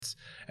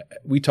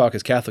we talk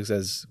as Catholics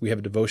as we have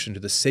a devotion to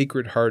the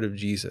Sacred Heart of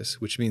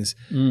Jesus, which means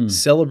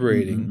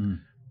celebrating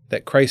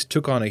that Christ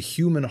took on a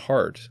human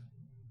heart,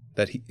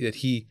 that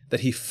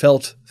he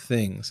felt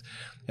things,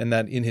 and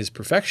that in his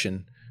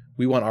perfection,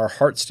 we want our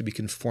hearts to be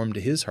conformed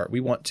to his heart. We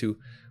want to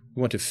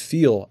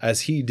feel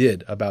as he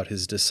did about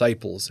his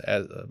disciples,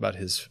 about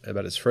his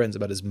friends,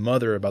 about his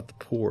mother, about the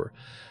poor.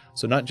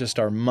 So not just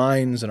our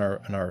minds and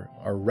our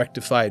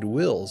rectified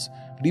wills,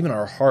 but even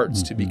our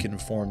hearts to be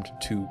conformed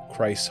to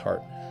Christ's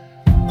heart.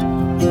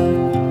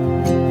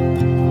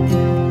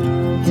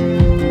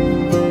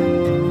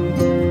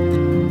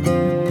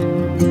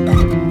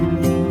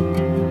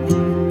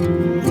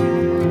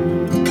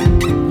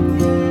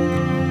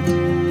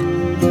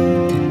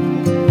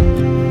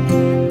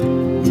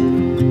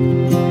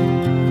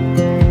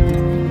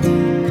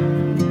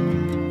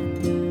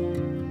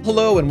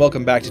 Hello and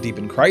welcome back to Deep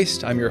in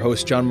Christ. I'm your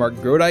host, John Mark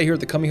Grodi, here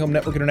at the Coming Home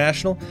Network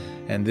International.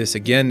 And this,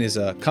 again, is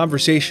a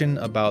conversation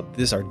about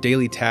our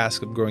daily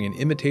task of growing in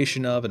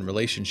imitation of and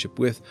relationship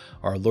with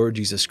our Lord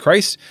Jesus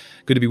Christ.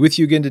 Good to be with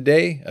you again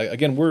today.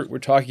 Again, we're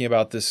talking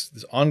about this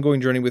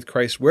ongoing journey with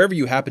Christ, wherever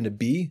you happen to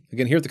be.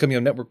 Again, here at the Coming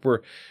Home Network,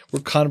 we're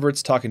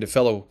converts talking to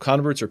fellow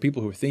converts or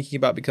people who are thinking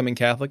about becoming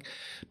Catholic.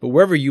 But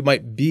wherever you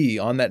might be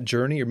on that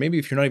journey, or maybe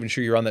if you're not even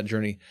sure you're on that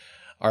journey,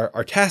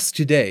 our task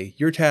today,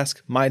 your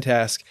task, my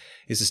task,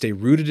 is to stay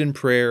rooted in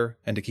prayer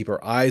and to keep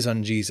our eyes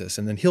on Jesus.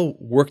 And then he'll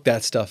work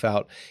that stuff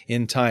out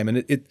in time.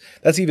 And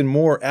that's even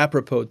more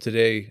apropos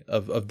today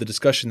of the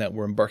discussion that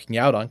we're embarking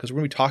out on, because we're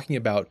going to be talking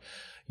about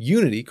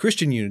unity,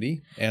 Christian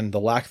unity, and the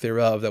lack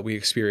thereof that we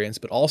experience,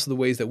 but also the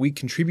ways that we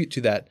contribute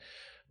to that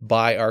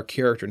by our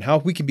character, and how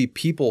we can be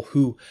people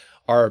who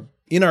are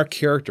in our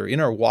character, in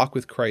our walk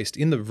with Christ,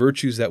 in the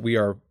virtues that we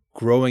are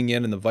growing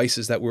in and the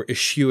vices that we're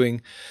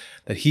eschewing,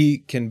 that he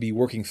can be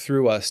working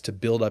through us to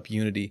build up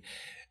unity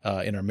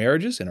in our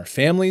marriages, in our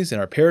families, in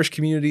our parish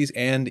communities,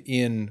 and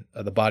in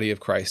the body of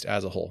Christ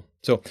as a whole.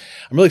 So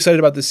I'm really excited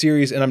about this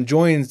series, and I'm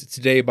joined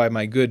today by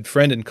my good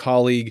friend and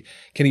colleague,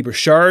 Kenny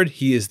Burchard.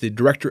 He is the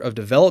Director of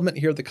Development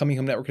here at the Coming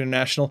Home Network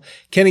International.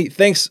 Kenny,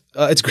 thanks.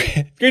 It's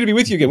great to be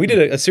with you again. We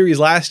did a series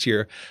last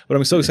year, but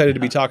I'm so excited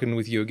to be talking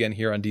with you again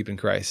here on Deep in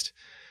Christ.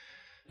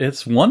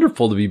 It's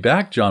wonderful to be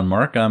back, John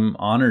Mark. I'm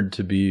honored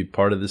to be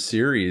part of the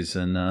series,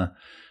 and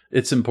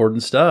it's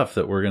important stuff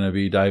that we're going to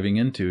be diving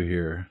into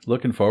here.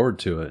 Looking forward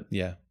to it.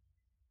 Yeah.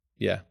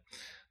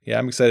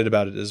 I'm excited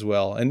about it as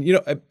well. And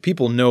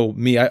people know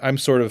me. I'm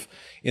sort of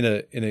in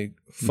a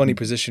funny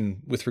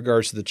position with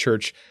regards to the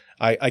church.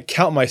 I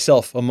count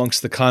myself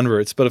amongst the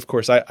converts, but of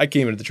course I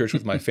came into the church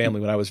with my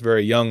family when I was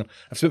very young.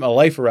 I've spent my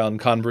life around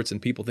converts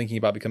and people thinking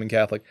about becoming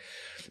Catholic.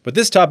 But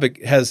this topic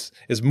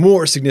is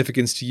more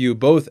significance to you,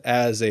 both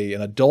as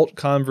an adult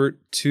convert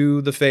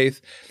to the faith,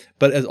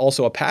 but as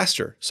also a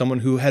pastor, someone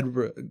who had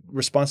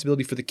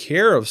responsibility for the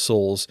care of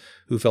souls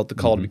who felt the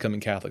call to becoming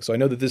Catholic. So I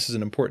know that this is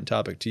an important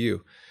topic to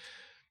you.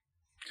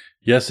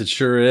 Yes, it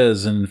sure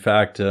is. And in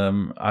fact,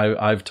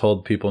 I've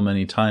told people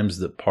many times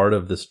that part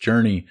of this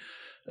journey,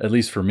 at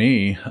least for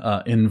me,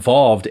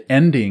 involved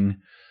ending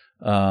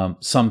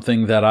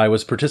something that I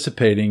was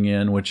participating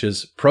in, which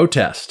is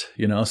protest.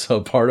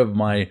 So part of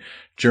my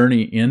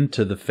journey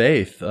into the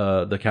faith,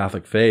 the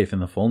Catholic faith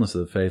and the fullness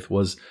of the faith,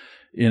 was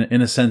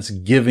in a sense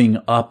giving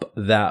up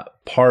that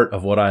part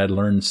of what I had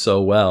learned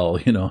so well,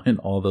 in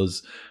all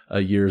those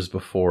years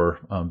before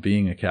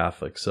being a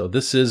Catholic. So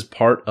this is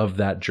part of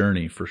that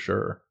journey for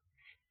sure.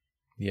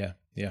 Yeah.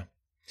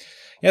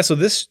 So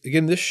this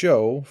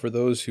show, for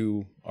those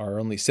who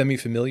are only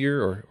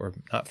semi-familiar or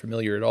not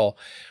familiar at all,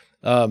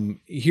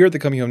 here at the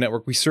Coming Home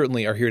Network, we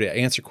certainly are here to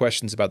answer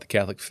questions about the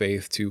Catholic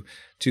faith, to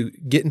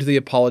get into the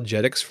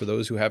apologetics for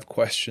those who have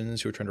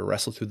questions, who are trying to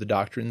wrestle through the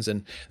doctrines.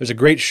 And there's a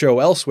great show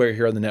elsewhere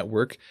here on the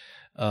network,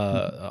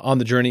 On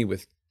the Journey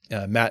with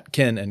Matt,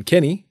 Ken, and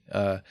Kenny,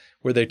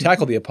 where they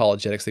tackle the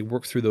apologetics. They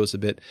work through those a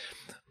bit.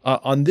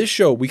 On this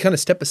show, we kind of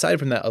step aside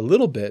from that a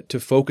little bit to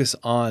focus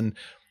on,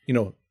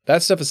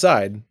 that stuff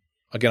aside.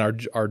 Again,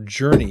 our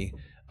journey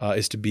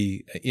is to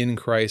be in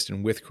Christ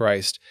and with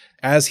Christ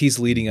as he's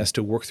leading us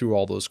to work through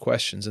all those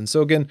questions. And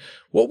so again,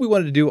 what we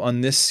wanted to do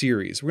on this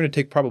series, we're going to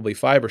take probably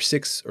 5 or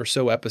 6 or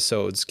so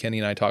episodes, Kenny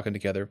and I talking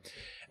together.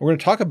 And we're going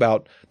to talk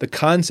about the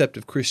concept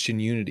of Christian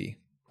unity.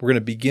 We're going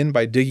to begin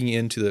by digging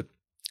into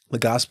the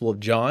Gospel of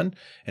John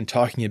and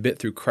talking a bit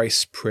through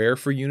Christ's prayer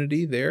for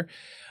unity there.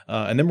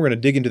 And then we're going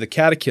to dig into the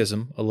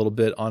Catechism a little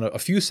bit on a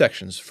few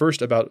sections.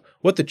 First, about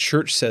what the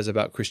Church says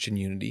about Christian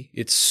unity,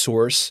 its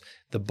source,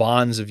 the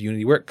bonds of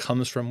unity, where it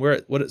comes from,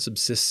 what it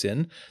subsists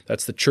in.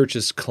 That's the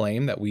Church's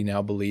claim that we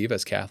now believe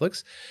as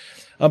Catholics.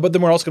 But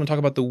then we're also going to talk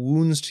about the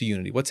wounds to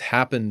unity, what's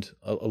happened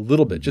a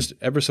little bit, just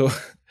ever so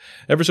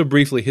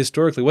briefly,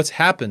 historically, what's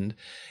happened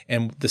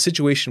and the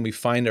situation we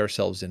find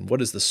ourselves in.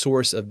 What is the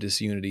source of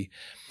disunity?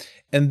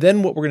 And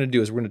then what we're going to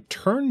do is we're going to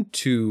turn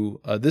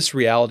to this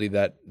reality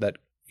that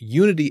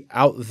unity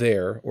out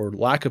there, or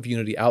lack of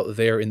unity out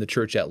there in the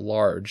church at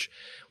large,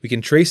 we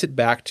can trace it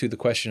back to the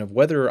question of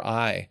whether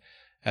I,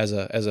 as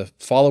a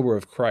follower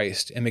of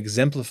Christ, am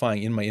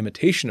exemplifying in my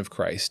imitation of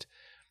Christ,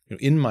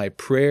 in my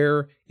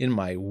prayer, in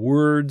my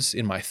words,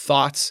 in my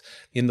thoughts,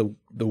 in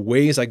the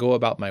ways I go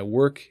about my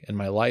work and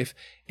my life,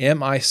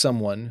 am I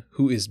someone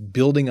who is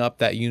building up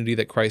that unity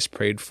that Christ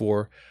prayed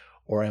for,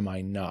 or am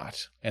I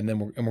not? And then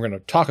we're going to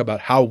talk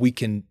about how we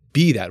can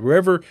be that.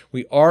 Wherever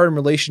we are in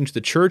relation to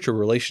the church or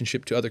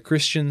relationship to other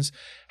Christians,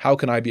 how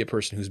can I be a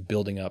person who's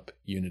building up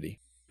unity?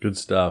 Good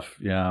stuff.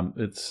 Yeah,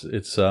 it's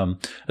a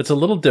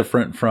little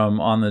different from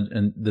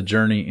on the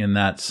journey in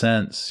that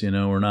sense.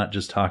 We're not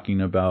just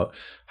talking about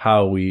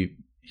how we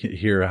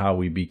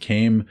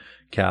became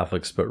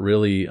Catholics, but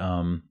really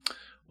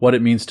what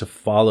it means to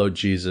follow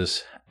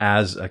Jesus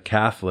as a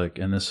Catholic,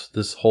 and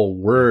this whole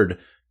word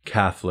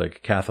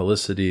Catholic,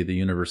 Catholicity, the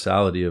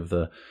universality of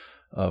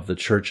the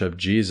Church of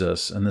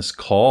Jesus, and this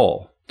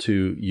call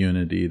to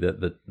unity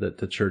that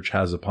the Church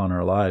has upon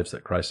our lives,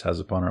 that Christ has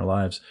upon our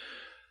lives.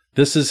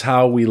 This is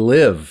how we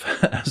live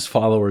as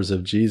followers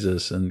of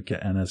Jesus and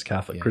as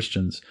Catholic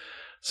Christians.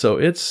 So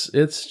it's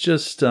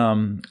just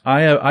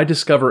I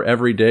discover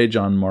every day,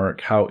 John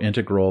Mark, how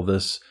integral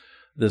this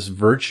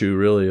virtue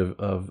really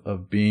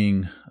of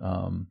being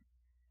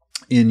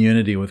in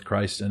unity with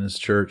Christ and His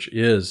Church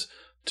is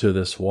to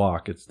this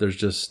walk. There's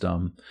just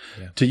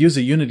to use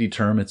a unity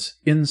term, it's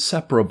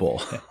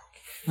inseparable.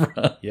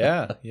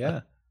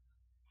 Yeah.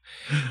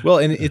 Well,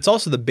 and it's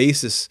also the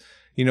basis.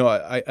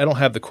 I don't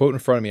have the quote in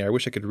front of me. I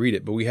wish I could read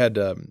it, but we had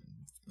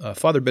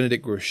Father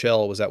Benedict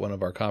Groeschel was at one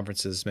of our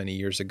conferences many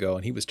years ago,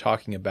 and he was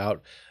talking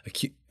about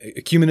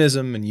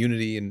ecumenism and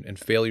unity and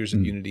failures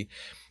of unity.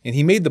 And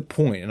he made the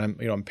point,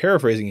 and I'm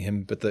paraphrasing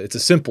him, but it's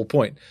a simple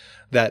point,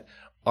 that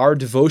our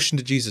devotion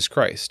to Jesus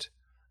Christ,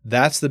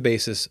 that's the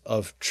basis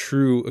of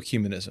true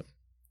ecumenism,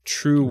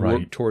 true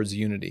work towards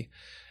unity.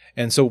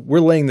 And so we're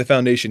laying the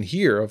foundation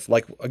here of,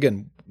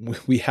 again,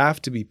 we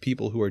have to be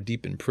people who are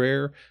deep in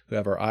prayer, who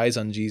have our eyes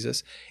on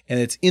Jesus. And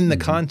it's in the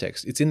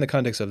context. It's in the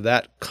context of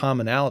that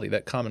commonality,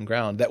 that common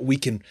ground, that we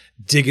can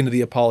dig into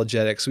the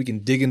apologetics, we can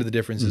dig into the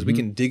differences, we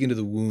can dig into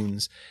the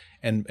wounds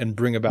and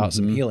bring about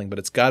some healing. But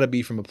it's got to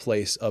be from a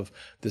place of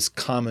this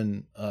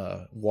common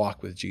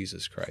walk with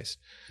Jesus Christ.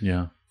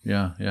 Yeah.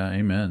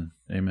 Amen.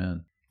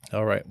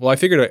 All right. Well, I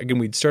figured, again,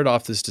 we'd start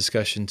off this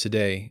discussion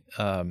today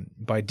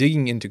by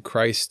digging into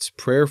Christ's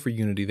prayer for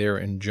unity there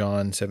in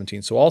John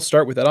 17. So I'll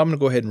start with that. I'm going to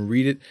go ahead and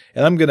read it.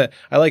 And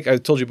I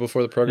told you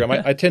before the program,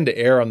 I tend to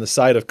err on the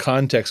side of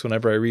context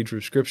whenever I read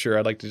from Scripture.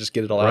 I'd like to just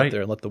get it all out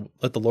there and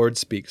let the Lord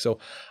speak. So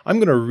I'm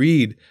going to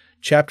read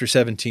chapter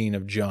 17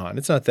 of John.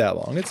 It's not that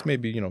long. It's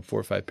maybe 4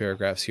 or 5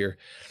 paragraphs here.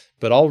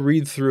 But I'll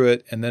read through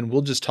it, and then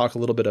we'll just talk a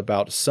little bit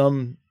about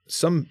some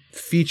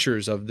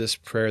features of this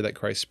prayer that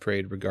Christ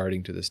prayed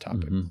regarding to this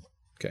topic.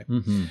 Okay.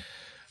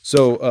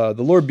 So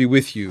the Lord be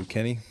with you,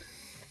 Kenny.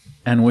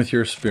 And with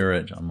your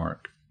spirit, John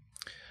Mark.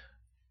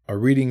 A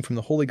reading from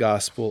the Holy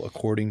Gospel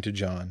according to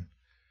John.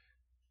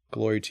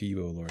 Glory to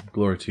you, O Lord.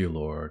 Glory to you,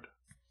 Lord.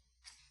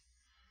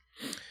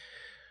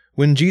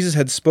 When Jesus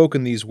had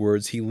spoken these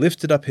words, he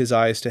lifted up his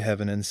eyes to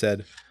heaven and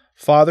said,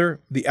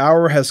 Father, the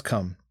hour has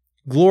come.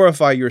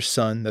 Glorify your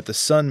Son, that the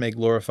Son may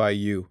glorify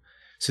you,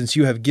 since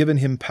you have given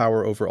him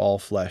power over all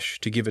flesh,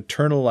 to give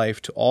eternal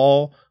life to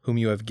all whom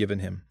you have given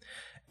him.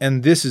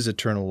 And this is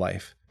eternal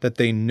life, that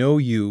they know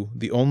you,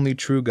 the only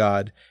true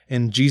God,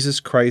 and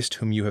Jesus Christ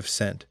whom you have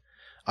sent.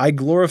 I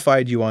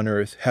glorified you on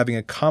earth, having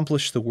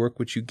accomplished the work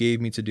which you gave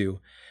me to do.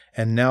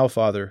 And now,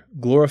 Father,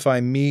 glorify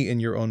me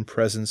in your own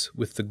presence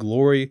with the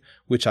glory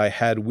which I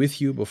had with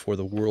you before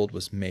the world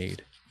was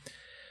made.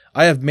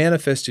 I have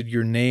manifested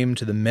your name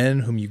to the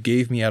men whom you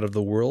gave me out of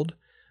the world.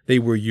 They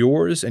were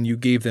yours, and you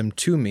gave them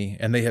to me,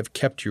 and they have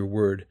kept your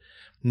word.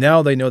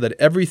 Now they know that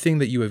everything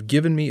that you have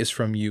given me is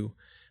from you.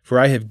 For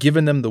I have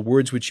given them the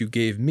words which you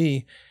gave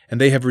me,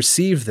 and they have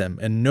received them,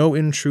 and know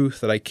in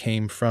truth that I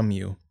came from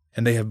you,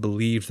 and they have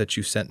believed that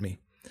you sent me.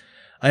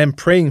 I am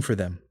praying for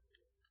them.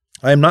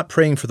 I am not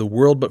praying for the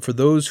world, but for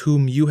those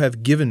whom you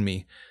have given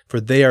me, for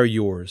they are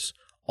yours.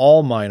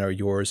 All mine are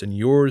yours, and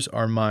yours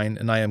are mine,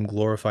 and I am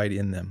glorified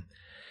in them.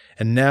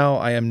 And now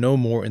I am no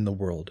more in the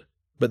world,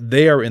 but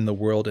they are in the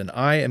world, and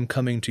I am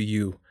coming to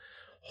you.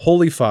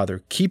 Holy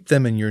Father, keep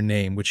them in your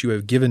name, which you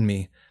have given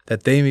me,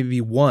 that they may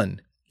be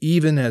one,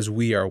 even as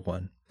we are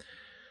one.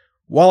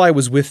 While I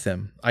was with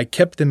them, I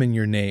kept them in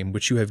your name,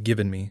 which you have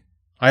given me.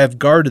 I have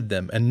guarded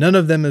them, and none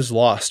of them is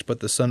lost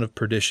but the son of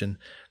perdition,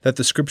 that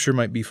the scripture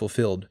might be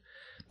fulfilled.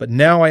 But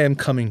now I am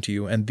coming to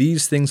you, and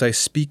these things I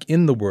speak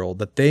in the world,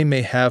 that they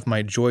may have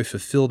my joy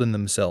fulfilled in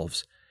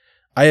themselves.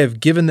 I have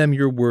given them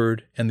your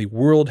word, and the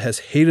world has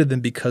hated them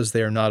because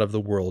they are not of the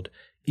world,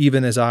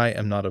 even as I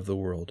am not of the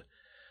world.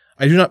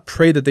 I do not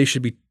pray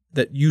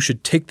that you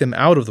should take them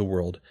out of the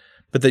world,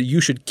 but that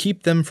you should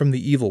keep them from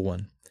the evil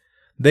one.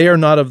 They are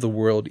not of the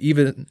world,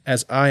 even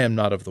as I am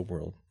not of the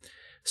world.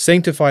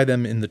 Sanctify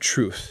them in the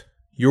truth.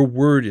 Your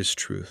word is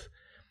truth.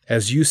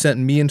 As you sent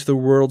me into the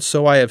world,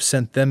 so I have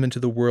sent them into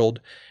the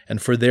world,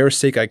 and for their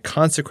sake I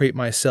consecrate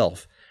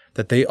myself,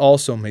 that they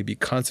also may be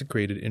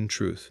consecrated in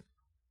truth.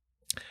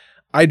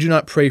 I do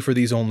not pray for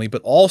these only,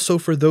 but also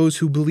for those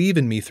who believe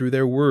in me through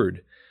their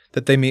word,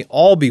 that they may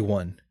all be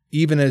one,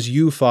 even as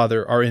you,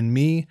 Father, are in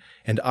me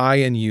and I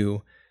in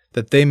you,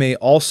 that they may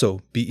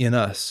also be in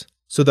us,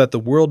 so that the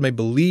world may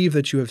believe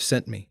that you have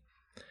sent me.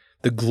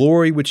 The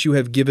glory which you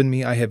have given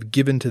me I have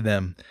given to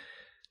them,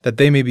 that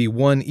they may be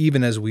one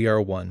even as we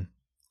are one,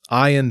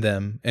 I in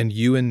them and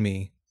you in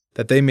me,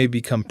 that they may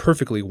become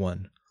perfectly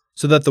one,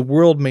 so that the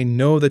world may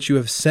know that you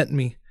have sent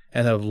me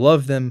and have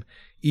loved them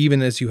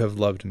even as you have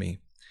loved me.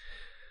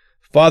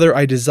 Father,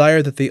 I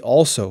desire that they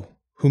also,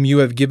 whom you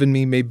have given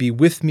me, may be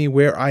with me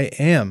where I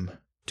am,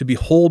 to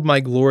behold my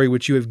glory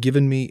which you have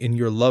given me in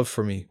your love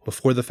for me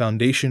before the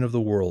foundation of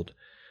the world.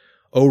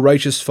 O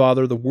righteous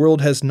Father, the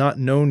world has not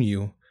known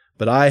you,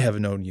 but I have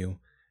known you,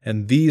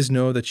 and these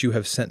know that you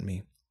have sent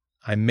me.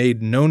 I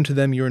made known to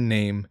them your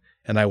name,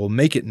 and I will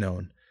make it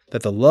known,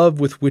 that the love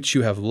with which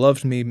you have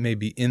loved me may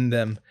be in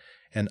them,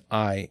 and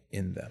I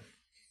in them.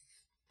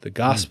 The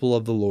gospel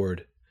of the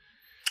Lord.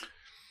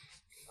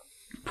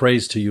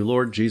 Praise to you,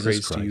 Lord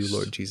Jesus Christ. Praise to you,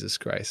 Lord Jesus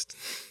Christ.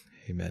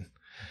 Amen.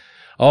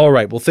 All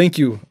right. Well, thank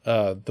you,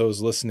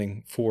 those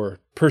listening, for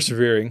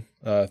persevering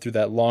through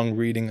that long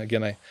reading.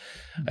 Again,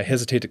 I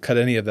hesitate to cut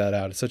any of that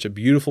out. It's such a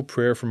beautiful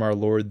prayer from our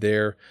Lord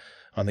there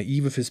on the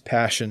eve of his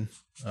passion,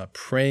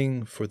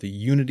 praying for the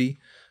unity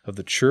of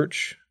the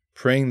church,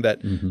 praying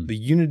that the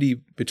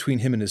unity between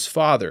him and his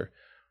Father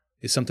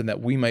is something that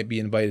we might be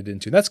invited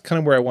into. And that's kind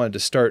of where I wanted to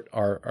start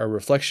our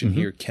reflection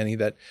here, Kenny,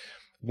 that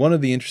one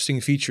of the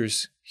interesting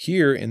features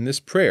here in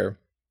this prayer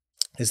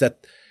is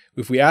that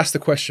if we ask the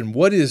question,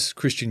 what is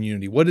Christian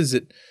unity? What does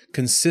it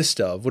consist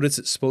of? What is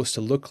it supposed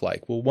to look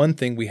like? Well, one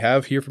thing we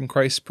have here from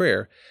Christ's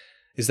prayer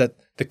is that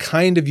the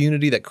kind of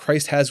unity that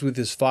Christ has with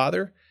his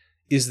Father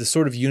is the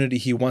sort of unity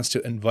he wants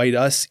to invite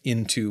us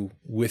into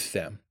with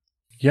them.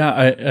 Yeah,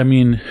 I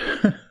mean,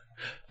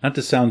 not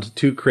to sound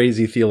too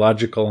crazy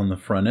theological on the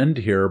front end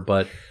here,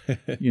 but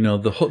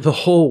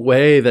the whole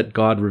way that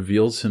God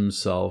reveals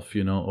himself,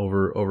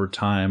 over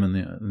time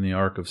in the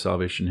arc of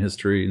salvation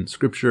history and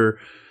Scripture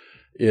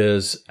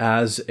is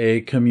as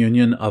a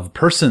communion of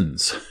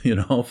persons,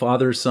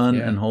 Father, Son,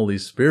 and Holy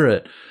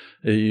Spirit.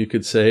 You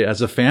could say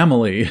as a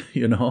family,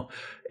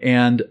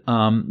 And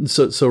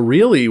so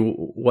really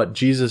what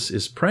Jesus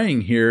is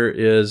praying here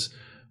is,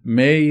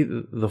 may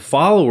the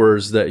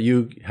followers that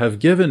you have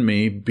given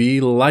me be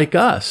like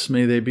us.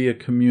 May they be a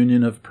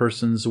communion of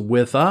persons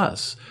with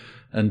us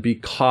and be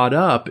caught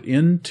up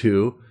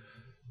into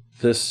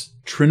this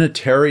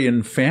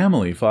Trinitarian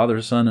family,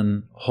 Father, Son,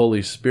 and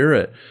Holy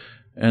Spirit.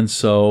 And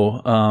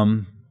so,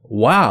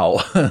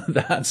 wow,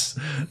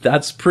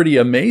 that's pretty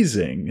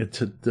amazing.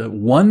 The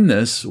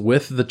oneness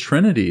with the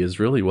Trinity is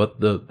really what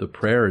the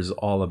prayer is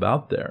all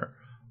about there.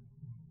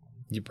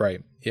 You're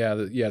right. Yeah.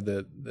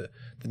 The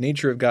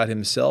nature of God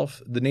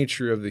himself, the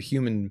nature of the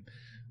human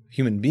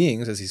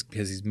beings as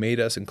he's made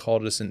us and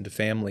called us into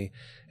family,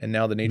 and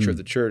now the nature of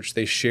the church,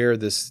 they share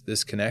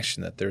this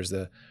connection, that there's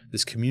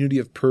this community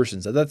of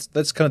persons.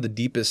 That's kind of the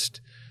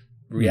deepest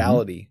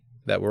reality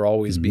that we're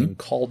always being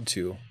called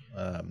to.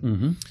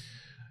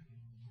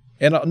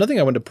 And another thing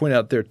I wanted to point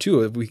out there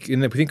too, if we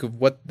think of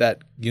what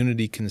that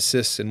unity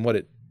consists and what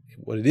it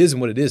is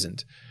and what it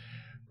isn't,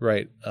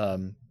 right?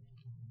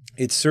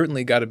 It's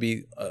certainly got to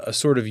be a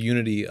sort of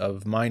unity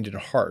of mind and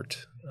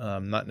heart,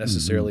 not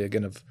necessarily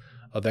again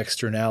of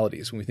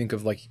externalities. When we think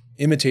of like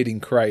imitating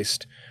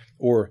Christ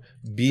or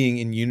being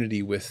in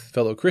unity with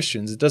fellow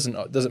Christians, it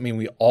doesn't mean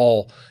we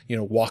all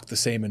walk the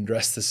same and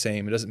dress the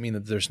same. It doesn't mean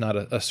that there's not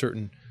a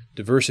certain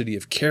diversity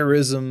of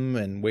charism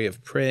and way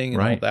of praying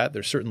and all that.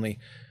 There's certainly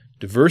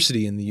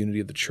diversity in the unity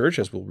of the church,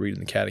 as we'll read in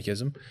the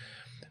Catechism,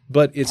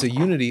 but it's a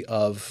unity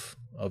of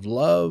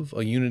love,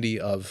 a unity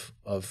of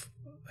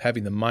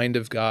having the mind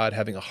of God,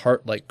 having a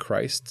heart like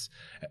Christ's.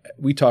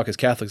 We talk as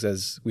Catholics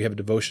as we have a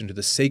devotion to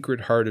the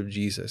Sacred Heart of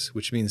Jesus,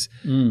 which means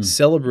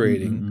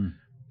celebrating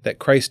that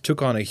Christ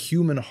took on a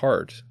human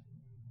heart,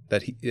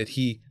 that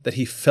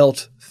he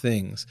felt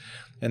things,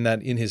 and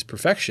that in his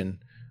perfection,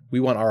 we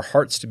want our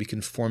hearts to be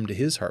conformed to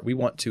his heart. We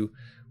want to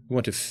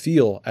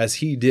feel as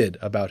he did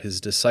about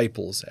his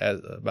disciples,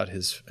 about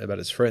his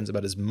friends,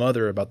 about his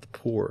mother, about the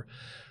poor.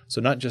 So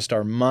not just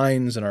our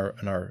minds and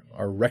our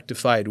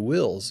rectified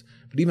wills,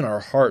 but even our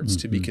hearts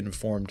to be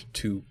conformed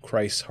to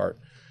Christ's heart.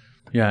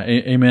 Yeah,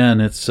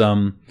 amen. It's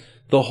the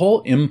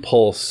whole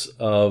impulse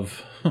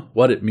of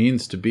what it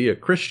means to be a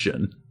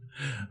Christian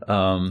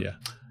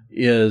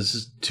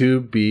is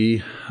to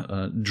be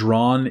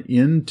drawn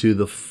into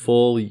the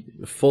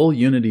full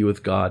unity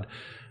with God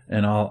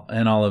and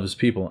all of his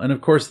people. And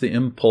of course, the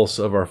impulse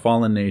of our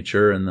fallen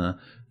nature and the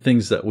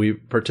things that we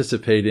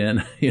participate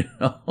in,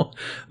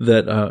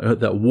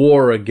 that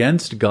war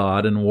against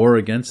God and war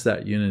against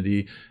that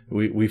unity,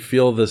 we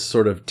feel this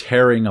sort of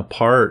tearing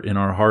apart in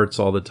our hearts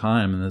all the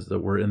time, and that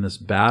we're in this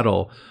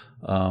battle.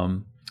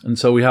 And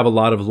so we have a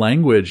lot of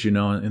language, in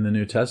the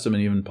New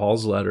Testament, even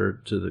Paul's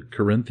letter to the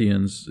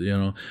Corinthians,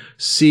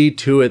 see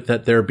to it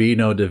that there be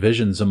no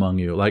divisions among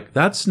you. Like,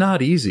 that's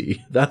not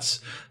easy. That's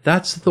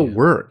the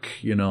work,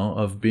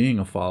 of being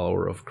a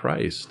follower of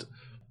Christ.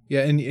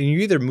 Yeah, and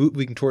you're either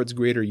moving towards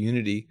greater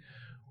unity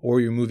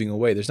or you're moving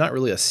away. There's not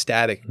really a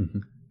static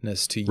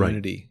to Right.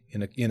 unity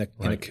in a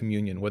Right.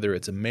 communion, whether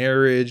it's a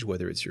marriage,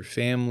 whether it's your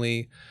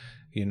family,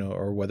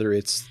 or whether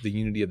it's the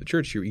unity of the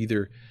church. You're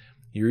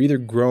either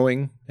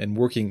growing and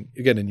working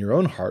again in your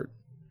own heart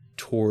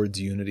towards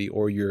unity,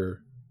 or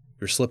you're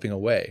slipping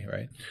away,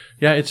 right?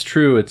 Yeah, it's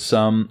true. It's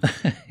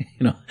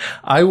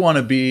I want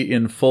to be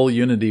in full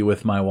unity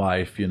with my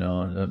wife,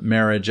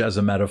 marriage as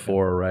a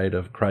metaphor, right,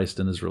 of Christ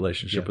and his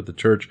relationship with the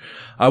church.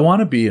 I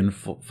want to be in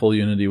full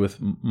unity with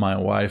my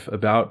wife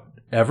about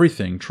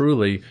everything,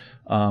 truly.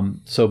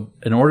 So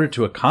in order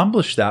to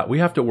accomplish that, we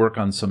have to work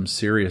on some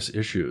serious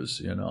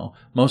issues,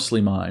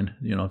 mostly mine,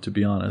 to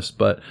be honest,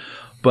 but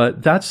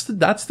that's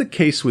the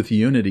case with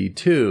unity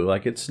too.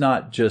 Like, it's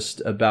not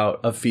just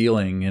about a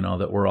feeling,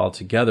 that we're all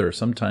together.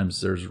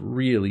 Sometimes there's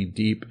really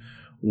deep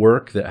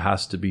work that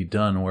has to be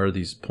done where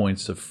these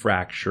points of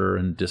fracture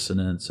and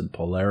dissonance and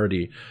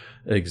polarity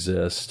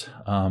exist.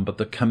 But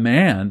the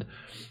command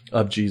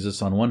of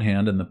Jesus on one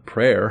hand and the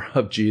prayer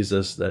of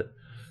Jesus that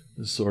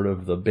is sort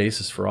of the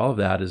basis for all of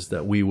that is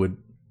that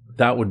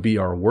that would be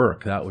our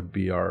work. That would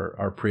be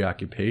our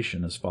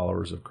preoccupation as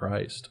followers of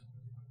Christ.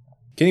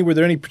 Kenny, were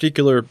there any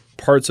particular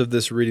parts of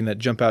this reading that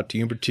jump out to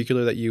you in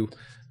particular that you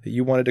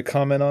wanted to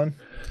comment on?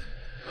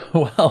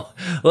 Well,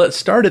 let's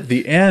start at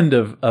the end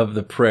of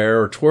the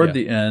prayer, or toward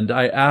the end.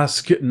 I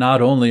ask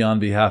not only on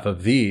behalf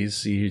of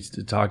these, he's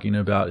talking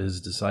about his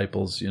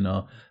disciples,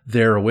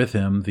 there with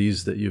him,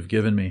 these that you've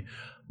given me,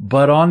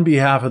 but on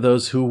behalf of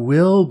those who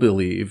will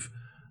believe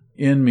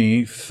in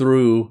me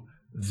through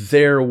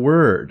their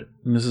word.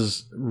 And this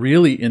is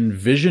really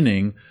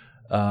envisioning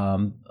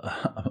a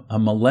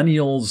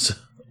millennials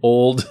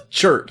old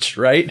church,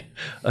 right?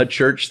 A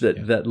church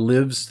that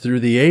lives through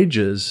the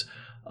ages.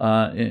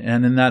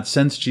 And in that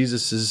sense,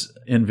 Jesus is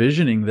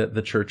envisioning that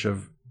the church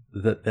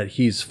that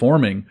he's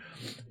forming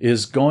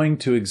is going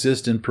to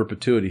exist in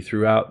perpetuity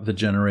throughout the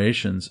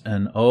generations.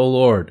 And, oh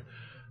Lord,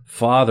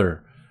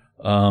 Father,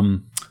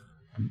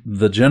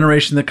 the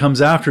generation that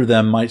comes after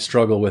them might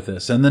struggle with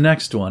this, and the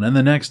next one, and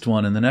the next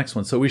one, and the next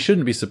one. So we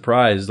shouldn't be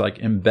surprised, like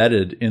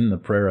embedded in the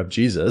prayer of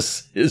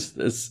Jesus is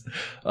this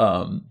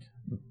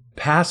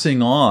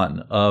passing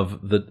on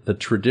of the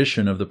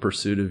tradition of the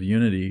pursuit of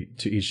unity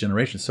to each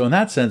generation. So in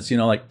that sense,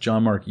 like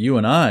John Mark, you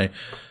and I,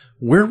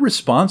 we're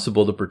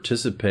responsible to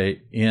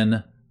participate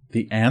in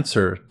the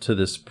answer to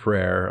this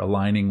prayer,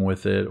 aligning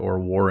with it or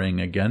warring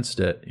against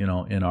it, in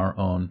our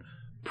own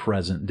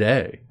present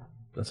day.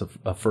 That's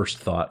a first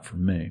thought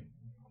from me.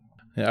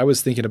 Yeah, I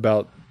was thinking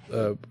about,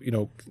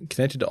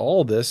 connected to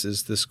all this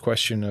is this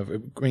question of,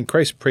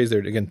 Christ prays there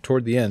again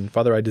toward the end,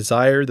 Father, I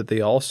desire that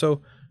they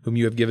also, whom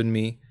you have given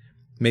me,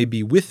 may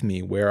be with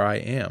me where I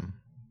am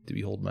to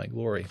behold my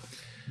glory.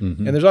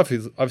 Mm-hmm. And there's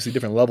obviously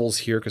different levels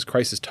here, because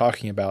Christ is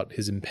talking about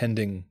his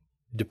impending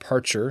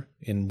departure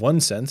in one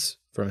sense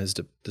from his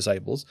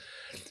disciples,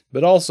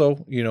 but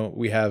also,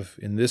 we have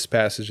in this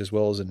passage as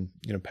well as in,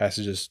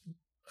 passages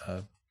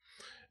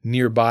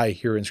nearby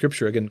here in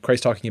Scripture, again,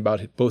 Christ talking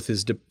about both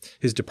his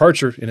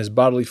departure in his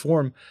bodily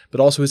form,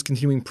 but also his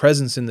continuing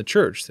presence in the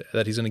church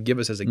that he's going to give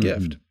us as a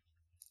gift.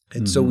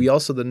 And so we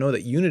also then know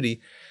that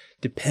unity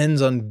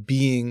depends on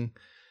being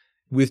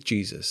with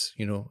Jesus,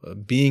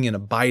 being and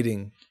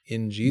abiding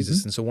in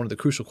Jesus. And so one of the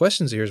crucial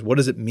questions here is, what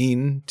does it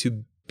mean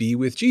to be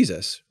with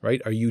Jesus,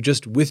 right? Are you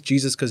just with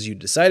Jesus because you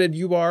decided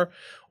you are,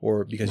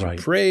 or because you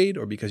prayed,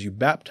 or because you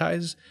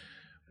baptized?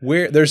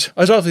 Where there's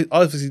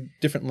obviously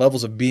different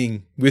levels of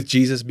being with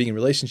Jesus, being in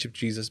relationship to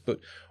Jesus, but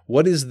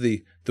what is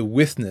the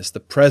witness,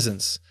 the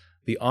presence,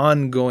 the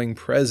ongoing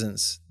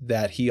presence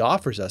that he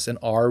offers us, and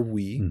are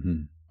we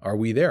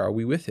there? Are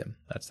we with him?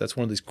 That's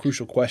one of these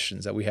crucial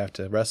questions that we have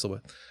to wrestle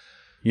with.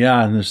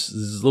 Yeah, and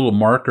there's little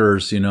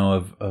markers,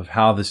 of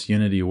how this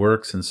unity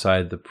works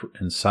inside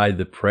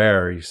the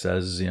prayer. He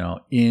says,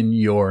 in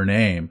your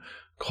name,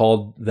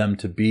 called them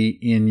to be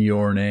in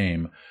your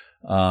name.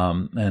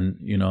 And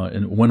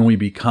when we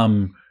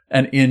become,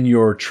 and in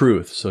your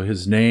truth, so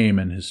his name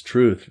and his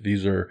truth,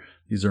 these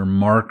are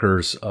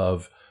markers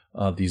of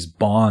these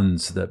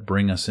bonds that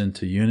bring us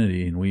into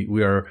unity. And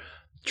we are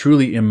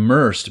truly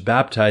immersed,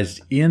 baptized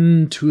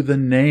into the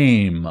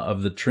name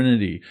of the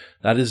Trinity.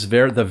 That is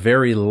the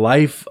very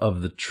life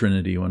of the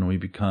Trinity when we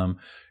become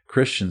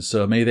Christians.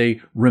 So may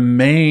they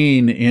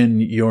remain in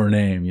your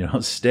name,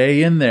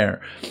 stay in there.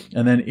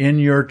 And then in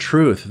your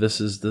truth, this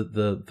is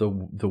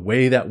the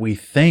way that we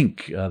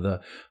think,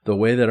 the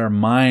way that our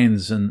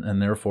minds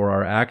and therefore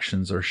our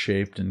actions are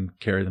shaped and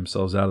carry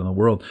themselves out in the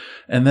world.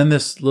 And then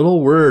this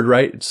little word,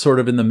 right, sort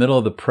of in the middle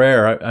of the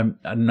prayer, I'm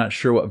not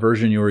sure what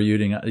version you were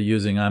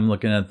using. I'm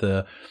looking at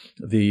the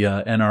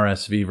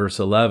NRSV verse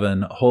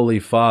 11, Holy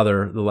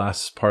Father, the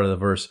last part of the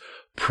verse,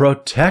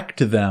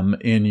 protect them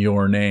in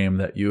your name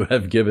that you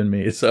have given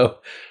me.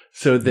 So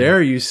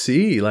there you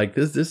see, like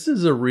this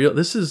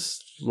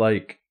is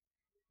like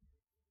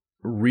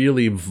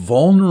really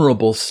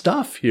vulnerable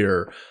stuff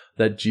here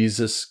that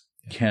Jesus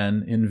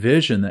can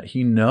envision, that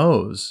he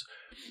knows.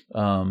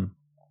 In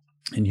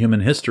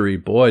human history,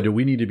 boy, do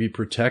we need to be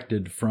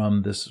protected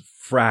from this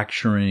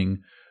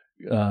fracturing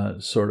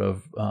sort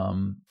of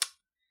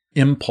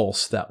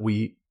impulse that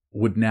we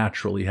would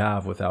naturally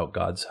have without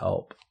God's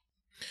help.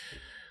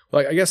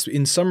 Well, I guess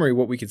in summary,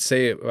 what we could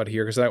say about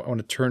here, because I want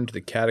to turn to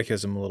the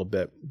Catechism a little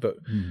bit, but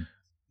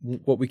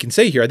what we can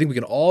say here, I think we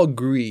can all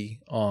agree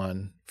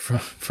on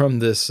from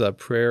this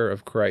prayer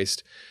of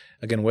Christ.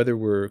 Again, whether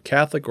we're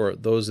Catholic or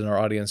those in our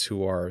audience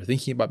who are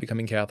thinking about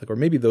becoming Catholic, or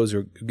maybe those who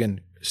are,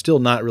 again, still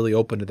not really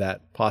open to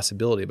that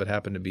possibility, but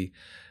happen to be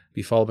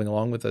following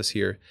along with us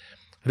here.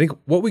 I think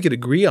what we could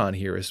agree on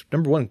here is,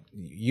 number one,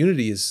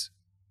 unity is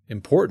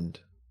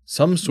important.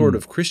 Some sort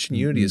of Christian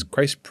unity, as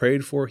Christ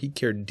prayed for, he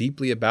cared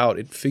deeply about.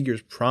 It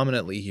figures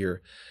prominently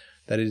here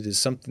that it is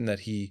something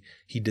that he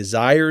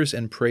desires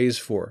and prays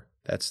for.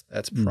 That's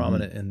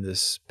prominent in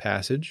this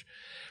passage.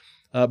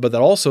 But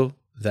that also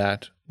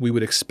that we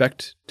would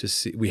expect to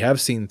see, we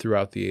have seen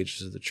throughout the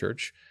ages of the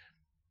church,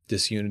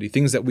 disunity,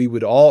 things that we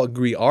would all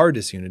agree are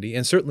disunity.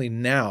 And certainly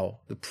now,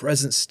 the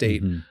present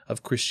state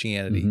of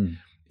Christianity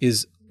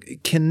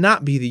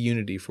cannot be the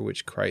unity for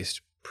which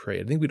Christ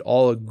prayed. I think we'd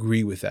all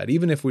agree with that.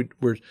 Even if we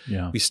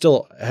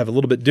still have a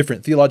little bit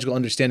different theological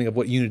understanding of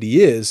what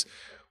unity is,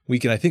 we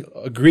can, I think,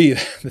 agree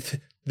that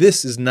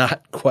this is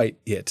not quite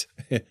it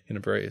in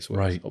various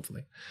ways,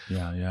 hopefully.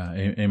 Yeah.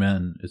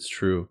 Amen. It's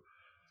true.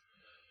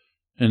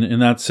 And in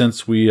that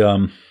sense,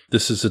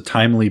 this is a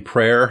timely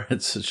prayer.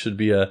 It should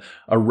be a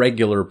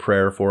regular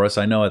prayer for us.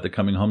 I know at the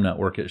Coming Home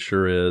Network, it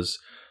sure is.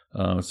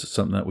 It's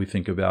something that we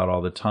think about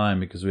all the time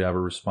because we have a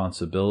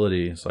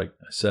responsibility. It's like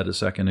I said a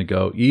second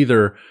ago,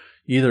 either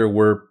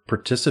we're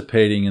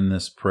participating in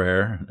this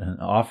prayer and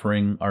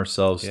offering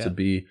ourselves to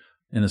be,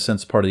 in a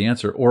sense, part of the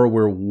answer, or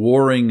we're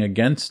warring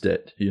against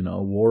it,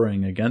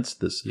 warring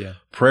against this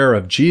prayer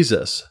of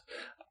Jesus.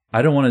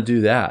 I don't want to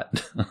do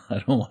that.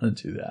 I don't want to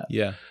do that.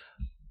 Yeah.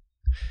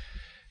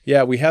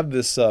 Yeah, we have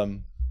this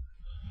saying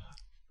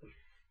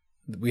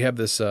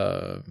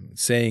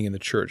in the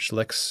church,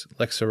 lex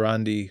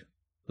orandi,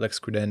 lex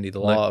credendi, the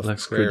law of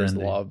prayer is the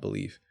law of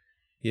belief.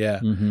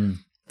 Yeah. And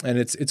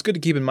it's good to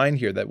keep in mind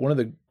here that one of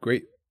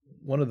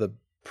the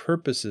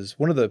purposes,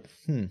 one of the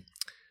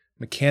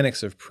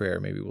mechanics of prayer,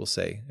 maybe we'll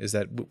say, is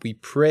that we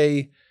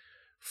pray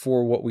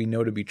for what we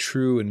know to be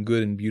true and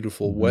good and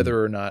beautiful,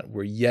 whether or not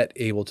we're yet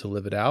able to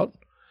live it out.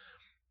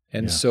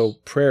 And so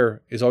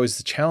prayer is always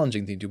the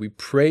challenging thing. Do we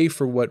pray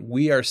for what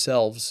we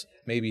ourselves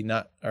maybe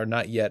are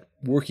not yet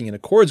working in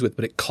accords with,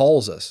 but it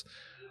calls us.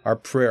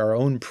 Our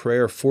own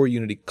prayer for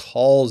unity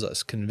calls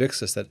us,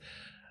 convicts us that,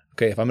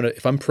 okay,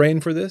 if I'm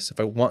praying for this, if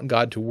I want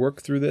God to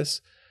work through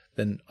this,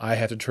 then I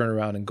have to turn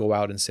around and go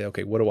out and say,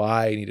 okay, what do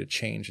I need to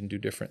change and do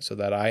different so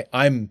that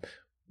I'm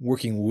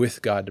working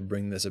with God to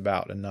bring this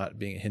about and not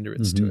being a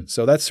hindrance to it.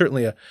 So that's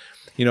certainly a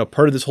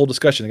part of this whole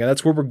discussion. Again,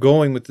 that's where we're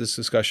going with this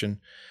discussion.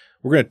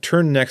 We're going to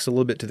turn next a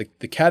little bit to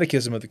the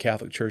Catechism of the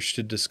Catholic Church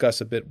to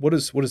discuss a bit what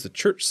does the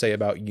Church say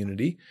about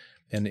unity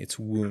and its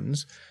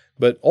wounds.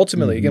 But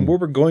ultimately, again, where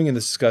we're going in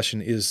this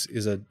discussion is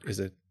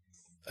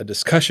a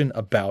discussion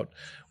about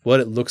what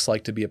it looks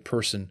like to be a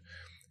person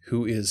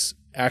who is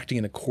acting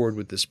in accord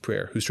with this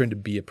prayer, who's trying to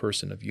be a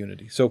person of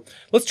unity. So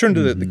let's turn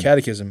to the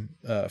Catechism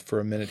for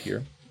a minute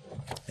here.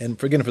 And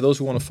for those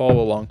who want to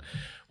follow along,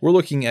 we're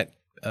looking at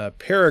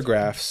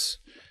paragraphs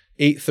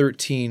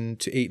 813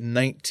 to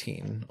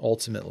 819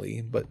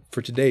 ultimately, but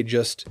for today,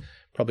 just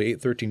probably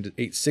 813 to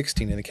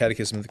 816 in the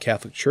Catechism of the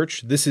Catholic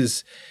Church. This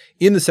is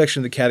in the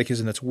section of the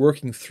Catechism that's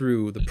working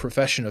through the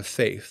profession of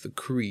faith, the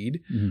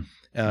creed,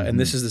 and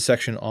this is the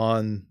section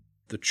on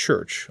the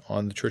Church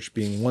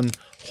being one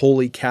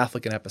holy,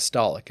 Catholic, and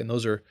apostolic. And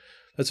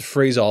that's a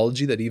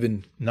phraseology that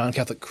even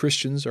non-Catholic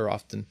Christians are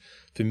often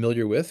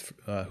familiar with,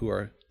 who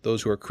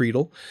are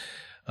creedal.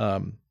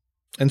 And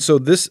so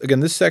this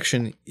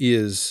section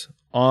is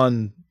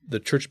on the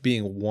Church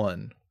being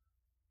one.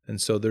 And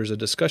so there's a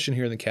discussion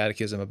here in the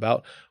Catechism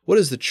about what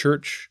is the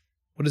Church,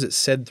 what is it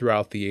said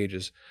throughout the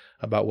ages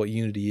about what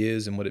unity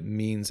is and what it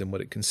means and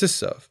what it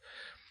consists of.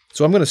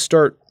 So I'm going to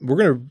start,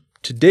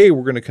 today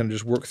we're going to kind of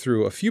just work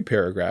through a few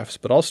paragraphs,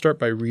 but I'll start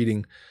by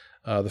reading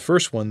the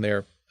first one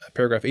there,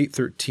 paragraph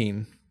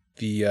 813.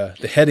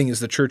 The heading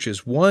is The Church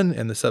is One,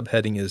 and the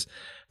subheading is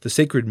The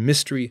Sacred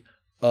Mystery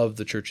of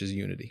the Church's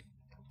Unity.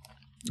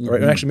 All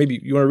right, and actually,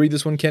 maybe you want to read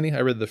this one, Kenny?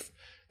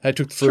 I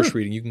took the first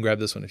reading. You can grab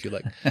this one if you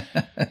like.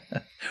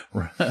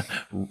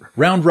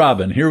 Round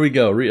robin. Here we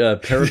go.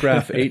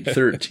 Paragraph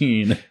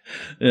 813.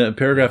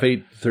 Paragraph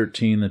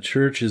 813. The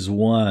Church is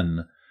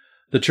one.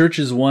 The Church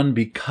is one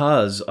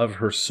because of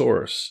her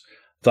source.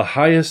 The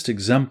highest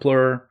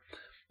exemplar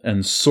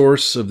and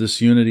source of this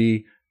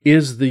unity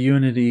is the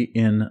unity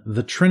in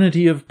the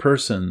Trinity of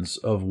persons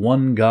of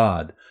one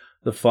God,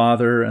 the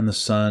Father and the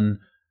Son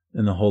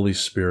and the Holy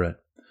Spirit.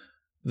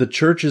 The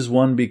Church is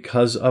one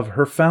because of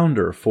her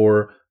founder,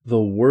 for the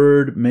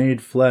Word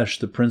made flesh,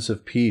 the Prince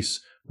of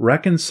Peace,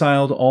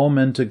 reconciled all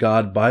men to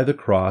God by the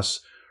cross,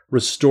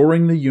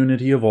 restoring the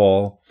unity of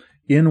all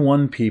in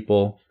one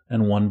people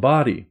and one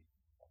body.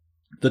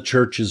 The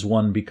Church is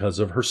one because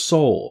of her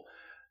soul.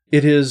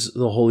 It is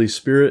the Holy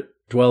Spirit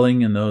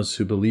dwelling in those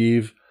who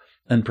believe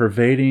and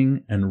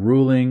pervading and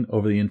ruling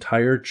over the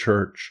entire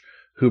Church,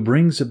 who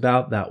brings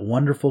about that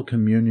wonderful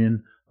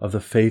communion of the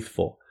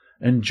faithful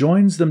and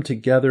joins them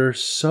together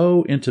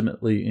so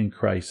intimately in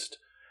Christ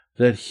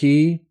that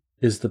he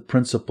is the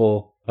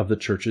principle of the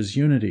church's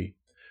unity.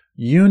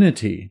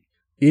 Unity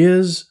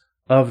is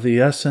of the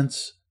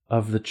essence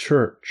of the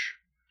church.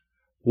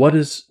 What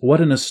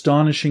an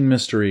astonishing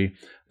mystery.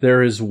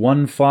 There is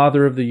one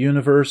Father of the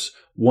universe,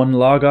 one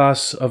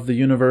Logos of the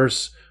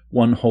universe,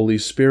 one Holy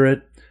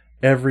Spirit,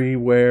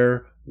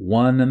 everywhere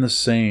one and the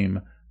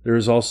same. There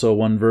is also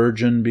one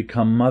Virgin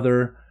become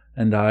mother,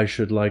 and I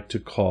should like to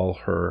call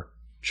her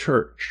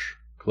Church.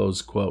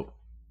 Close quote.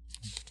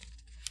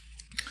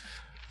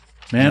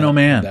 Man, oh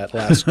man. That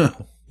last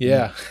quote.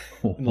 Yeah.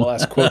 And the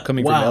last quote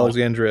coming from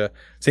Alexandria,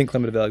 St.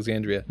 Clement of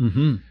Alexandria.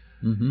 Mm-hmm.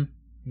 Mm-hmm.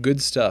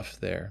 Good stuff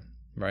there,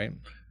 right?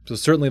 So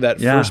certainly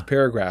that first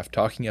paragraph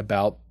talking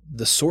about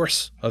the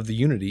source of the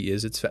unity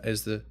is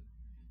the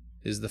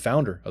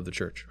founder of the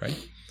church,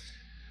 right?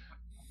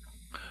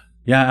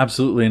 Yeah,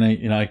 absolutely.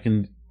 And I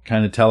can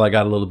kind of tell I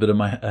got a little bit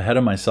ahead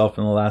of myself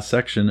in the last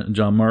section,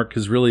 John Mark,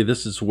 because really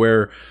this is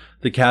where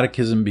the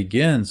Catechism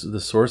begins.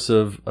 The source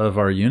of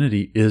our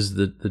unity is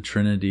the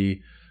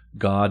Trinity,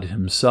 God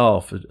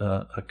himself,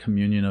 a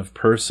communion of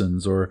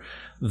persons, or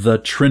the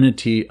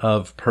Trinity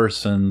of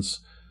persons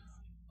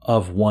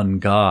of one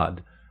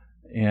God.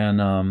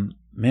 And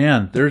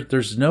man,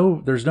 there's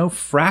no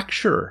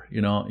fracture,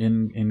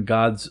 in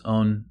God's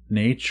own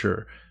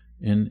nature,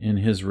 in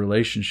his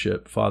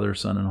relationship, Father,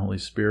 Son, and Holy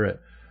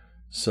Spirit.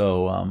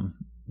 So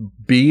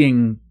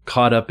being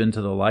caught up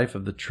into the life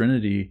of the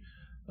Trinity,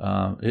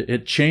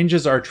 it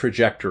changes our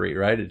trajectory,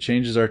 right? It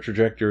changes our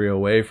trajectory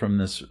away from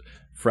this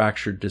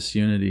fractured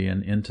disunity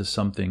and into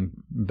something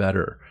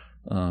better.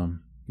 The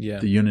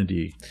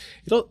unity.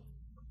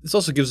 This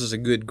also gives us a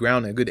good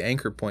ground, a good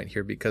anchor point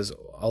here, because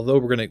although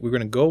we're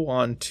gonna go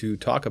on to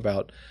talk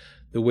about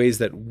the ways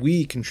that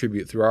we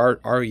contribute through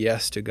our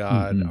yes to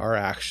God, our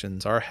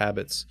actions, our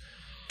habits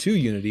to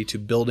unity, to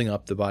building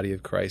up the body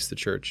of Christ, the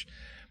church.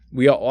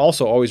 We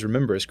also always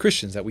remember as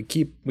Christians that we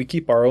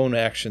keep our own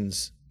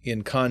actions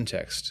in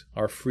context,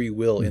 our free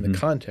will in the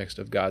context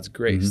of God's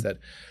grace, that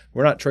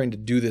we're not trying to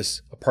do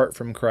this apart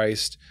from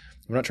Christ.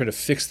 We're not trying to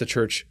fix the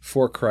church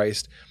for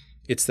Christ.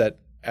 It's that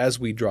as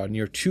we draw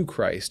near to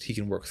Christ, he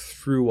can work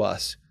through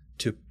us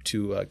to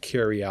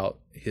carry out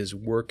his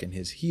work and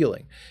his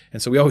healing.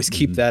 And so we always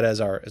keep that as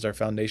our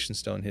foundation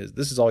stone.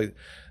 This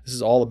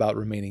is all about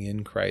remaining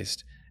in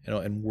Christ,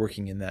 and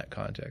working in that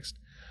context.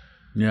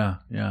 Yeah.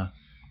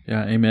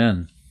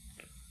 Amen.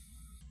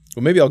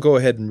 Well, maybe I'll go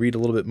ahead and read a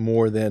little bit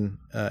more then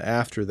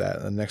after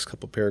that, the next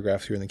couple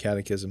paragraphs here in the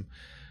Catechism,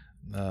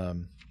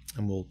 and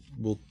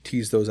we'll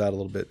tease those out a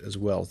little bit as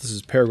well. This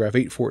is paragraph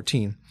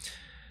 814.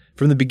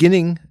 From the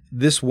beginning,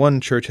 this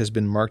one church has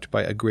been marked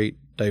by a great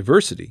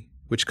diversity,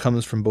 which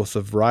comes from both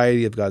the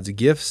variety of God's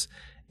gifts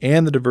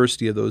and the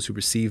diversity of those who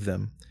receive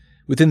them.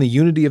 Within the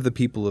unity of the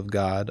people of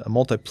God, a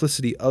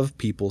multiplicity of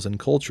peoples and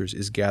cultures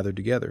is gathered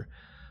together.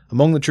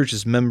 Among the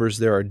church's members,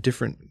 there are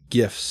different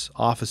gifts,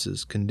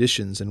 offices,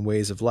 conditions, and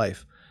ways of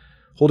life.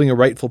 Holding a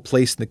rightful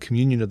place in the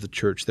communion of the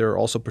church, there are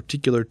also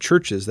particular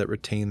churches that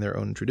retain their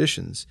own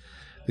traditions.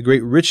 The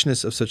great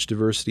richness of such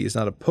diversity is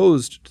not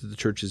opposed to the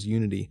church's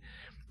unity,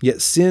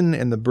 yet sin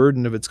and the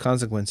burden of its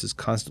consequences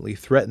constantly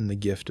threaten the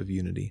gift of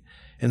unity.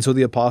 And so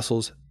the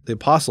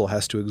apostle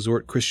has to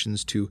exhort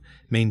Christians to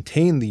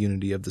maintain the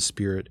unity of the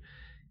Spirit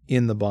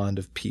in the bond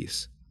of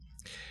peace.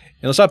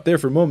 And I'll stop there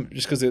for a moment,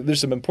 just because there's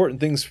some important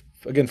things,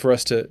 again, for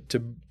us to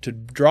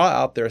draw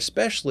out there,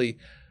 especially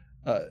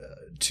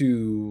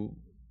to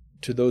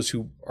those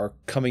who are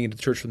coming into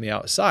the church from the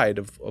outside,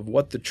 of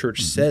what the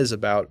church says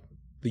about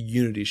the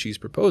unity she's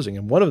proposing.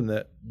 And one of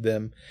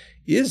them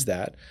is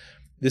that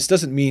this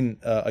doesn't mean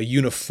a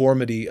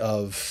uniformity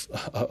of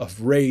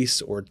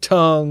race or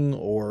tongue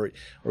or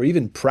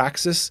even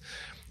praxis,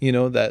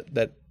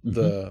 that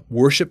the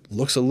worship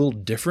looks a little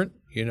different,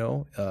 in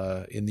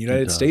the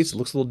United States, it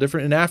looks a little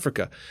different in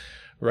Africa,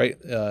 right?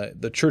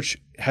 The church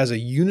has a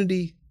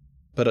unity,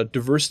 but a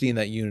diversity in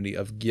that unity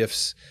of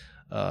gifts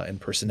and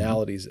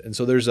personalities. And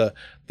so there's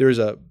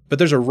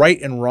a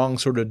right and wrong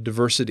sort of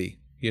diversity,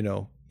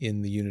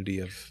 in the unity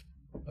of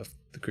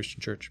the Christian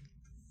church.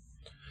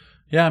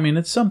 Yeah, I mean,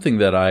 it's something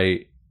that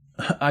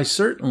I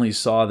certainly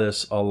saw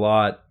this a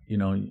lot,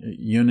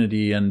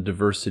 unity and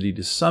diversity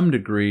to some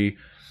degree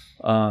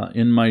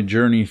in my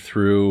journey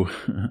through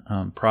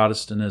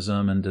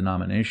Protestantism and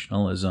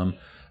denominationalism.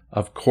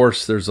 Of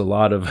course, there's a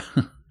lot of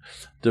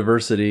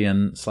diversity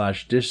and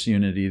 /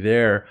 disunity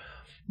there,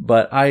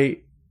 but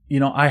I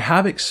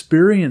have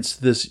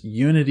experienced this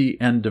unity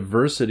and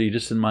diversity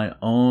just in my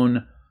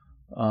own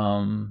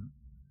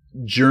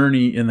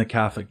journey in the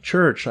Catholic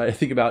Church. I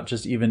think about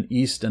just even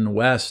East and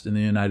West in the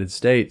United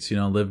States.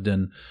 Lived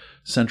in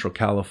Central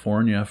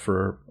California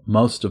for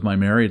most of my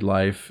married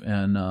life,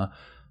 and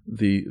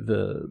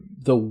the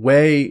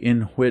way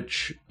in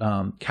which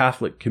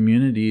Catholic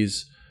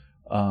communities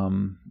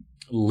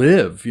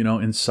live,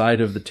 inside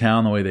of the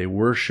town, the way they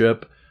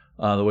worship,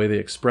 the way they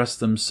express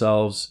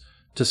themselves,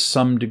 to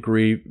some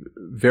degree,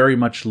 very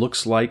much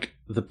looks like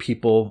the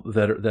people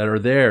that are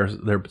there.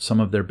 Some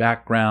of their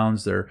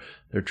backgrounds, their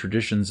their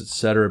traditions,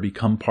 etc.,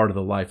 become part of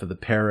the life of the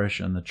parish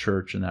and the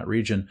church in that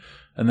region.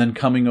 And then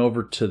coming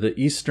over to the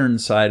eastern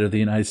side of the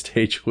United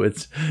States,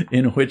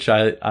 in which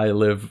I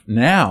live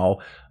now,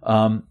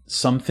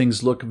 some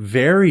things look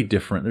very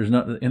different.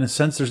 In a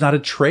sense, there's not a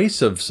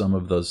trace of some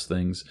of those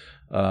things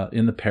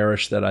in the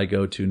parish that I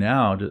go to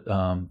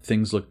now.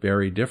 Things look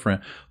very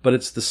different, but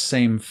it's the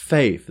same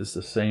faith. It's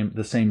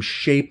the same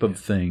shape of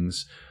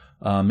things.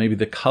 Maybe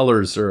the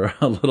colors are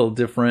a little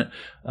different,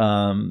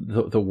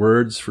 the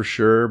words for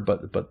sure,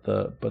 but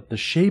the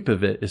shape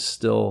of it is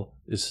still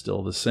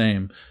the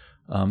same.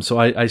 So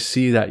I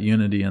see that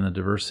unity and the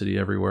diversity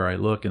everywhere I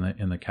look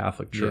in the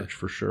Catholic Church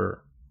for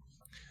sure.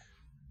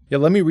 Yeah,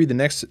 let me read the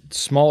next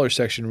smaller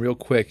section real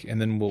quick, and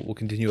then we'll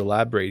continue to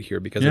elaborate here,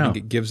 because I think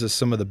it gives us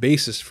some of the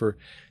basis for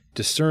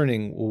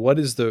discerning what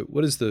is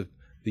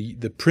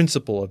the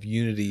principle of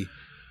unity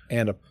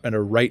and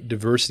a right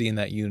diversity in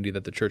that unity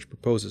that the Church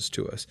proposes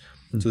to us.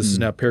 So this is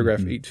now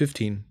paragraph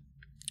 815.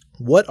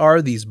 What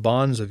are these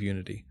bonds of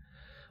unity?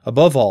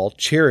 Above all,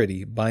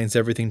 charity binds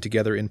everything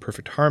together in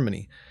perfect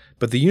harmony,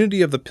 but the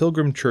unity of the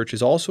Pilgrim Church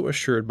is also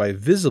assured by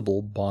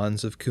visible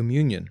bonds of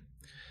communion.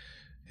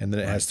 And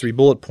then it has 3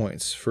 bullet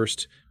points.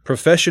 First,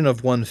 profession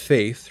of one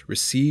faith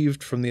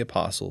received from the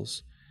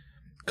apostles.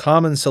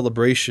 Common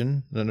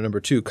celebration. Number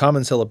 2,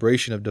 common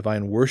celebration of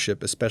divine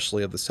worship,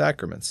 especially of the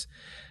sacraments.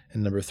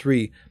 And number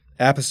 3,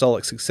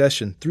 apostolic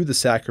succession through the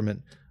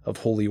sacrament of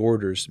holy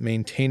orders,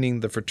 maintaining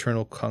the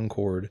fraternal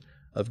concord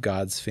of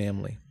God's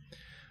family.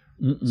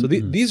 So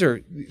these are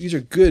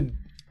good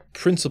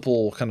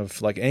principle kind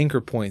of like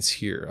anchor points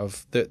here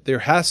of that there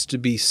has to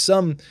be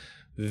some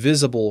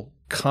visible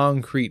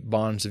concrete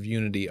bonds of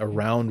unity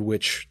around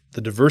which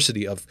the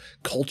diversity of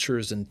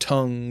cultures and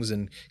tongues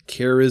and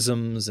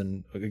charisms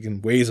and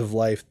again ways of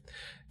life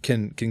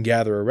can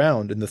gather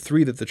around. And the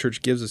 3 that the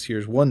Church gives us here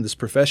is 1, this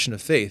profession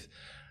of faith,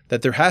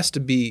 that there has to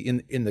be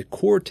in the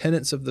core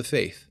tenets of the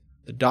faith,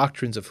 the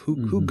doctrines of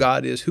who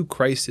God is, who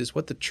Christ is,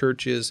 what the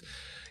Church is,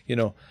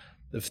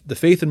 the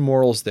faith and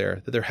morals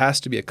there, that there has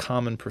to be a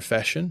common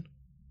profession.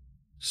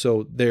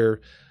 So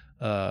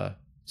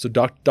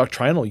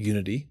doctrinal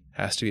unity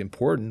has to be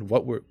important.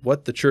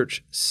 What the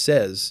Church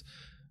says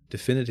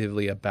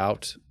definitively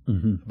about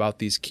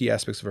these key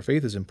aspects of our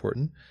faith is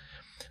important.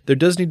 There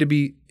does need to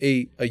be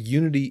a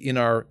unity in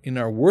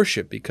our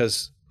worship,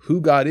 because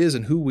who God is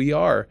and who we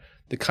are,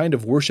 the kind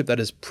of worship that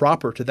is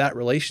proper to that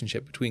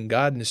relationship between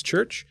God and His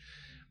Church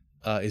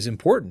is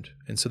important.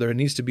 And so there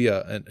needs to be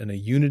a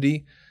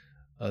unity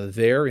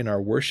there in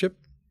our worship,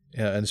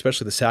 and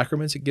especially the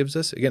sacraments it gives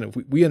us. Again, if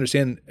we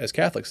understand as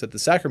Catholics that the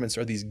sacraments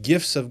are these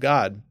gifts of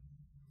God,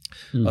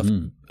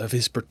 of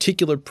His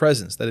particular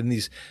presence, that in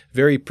these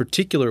very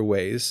particular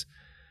ways,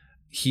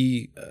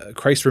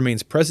 Christ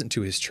remains present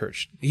to His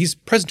Church. He's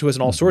present to us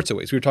in all sorts of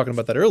ways. We were talking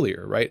about that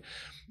earlier, right?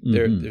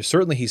 There's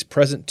certainly He's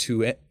present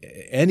to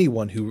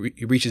anyone who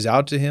reaches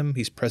out to Him.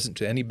 He's present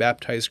to any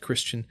baptized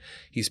Christian.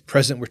 He's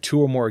present where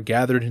 2 or more are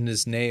gathered in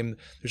His name.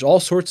 There's all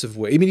sorts of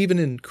ways. I mean, even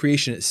in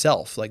creation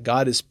itself, like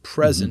God is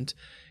present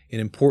in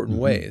important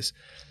ways.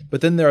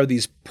 But then there are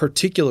these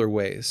particular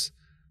ways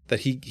that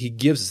He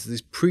gives us,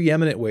 these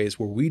preeminent ways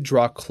where we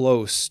draw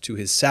close to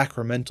His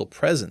sacramental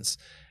presence.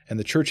 And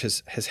the Church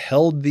has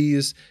held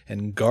these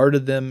and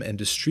guarded them and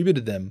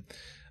distributed them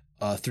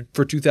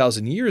for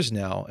 2,000 years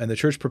now. And the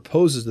Church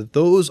proposes that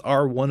those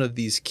are one of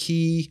these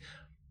key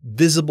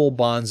visible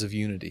bonds of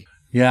unity.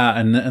 Yeah,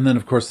 and then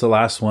of course the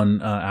last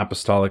one,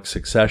 apostolic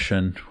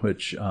succession,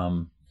 which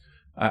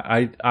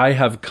I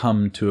have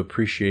come to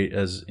appreciate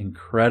as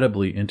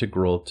incredibly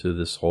integral to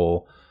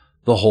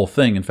the whole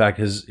thing. In fact,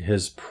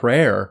 his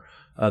prayer,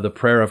 the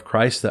prayer of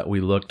Christ that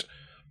we looked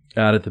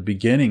at the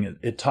beginning,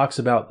 it talks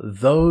about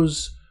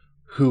those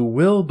who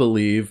will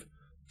believe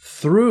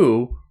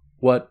through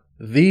what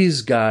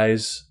these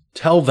guys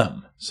tell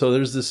them. So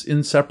there's this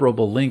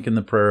inseparable link in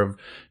the prayer of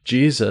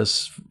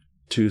Jesus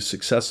to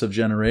successive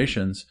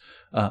generations,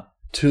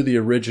 to the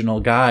original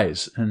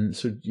guys. And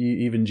so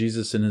even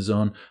Jesus in His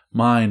own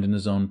mind, in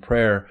His own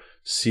prayer,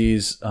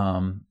 sees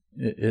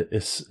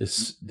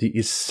it's the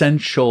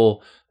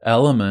essential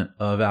element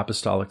of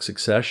apostolic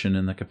succession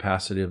in the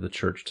capacity of the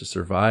Church to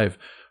survive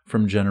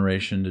from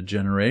generation to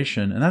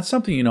generation. And that's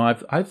something,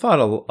 I've thought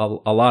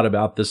a lot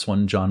about this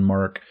one, John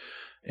Mark.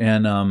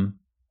 And,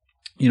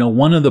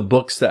 one of the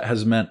books that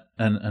has meant,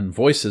 and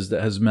voices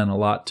that has meant a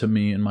lot to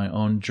me in my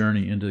own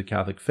journey into the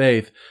Catholic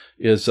faith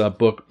is a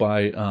book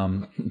by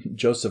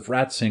Joseph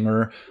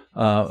Ratzinger,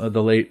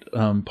 the late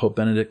Pope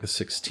Benedict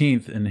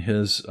XVI, in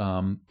his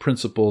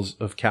Principles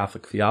of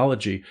Catholic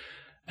Theology.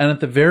 And at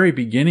the very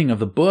beginning of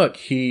the book,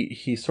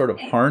 he sort of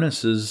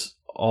harnesses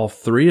all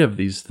 3 of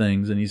these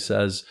things, and he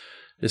says,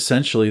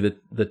 essentially,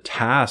 the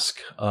task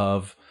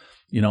of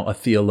a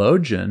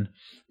theologian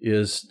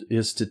is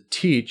to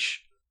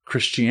teach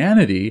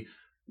Christianity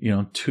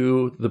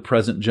to the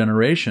present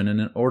generation,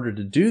 and in order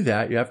to do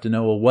that, you have to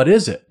know, well, what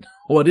is it?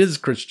 What is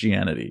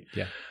Christianity?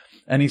 Yeah.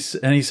 And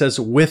he says,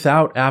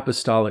 without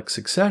apostolic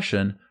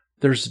succession,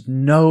 there's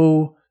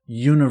no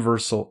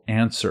universal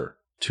answer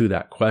to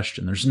that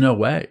question. There's no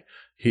way.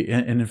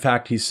 And in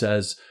fact, he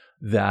says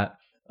that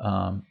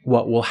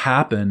what will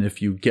happen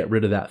if you get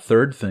rid of that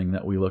third thing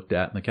that we looked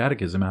at in the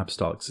Catechism,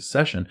 apostolic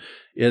succession,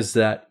 is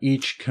that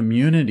each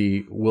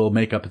community will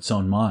make up its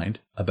own mind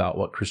about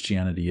what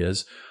Christianity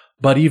is.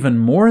 But even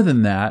more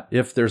than that,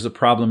 if there's a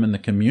problem in the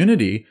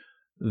community,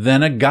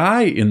 then a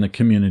guy in the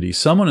community,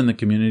 someone in the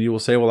community will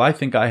say, well, I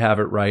think I have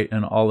it right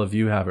and all of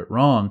you have it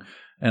wrong,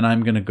 and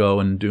I'm going to go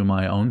and do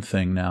my own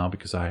thing now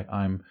because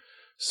I'm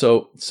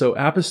so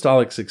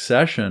apostolic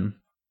succession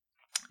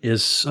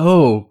is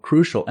so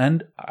crucial.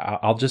 And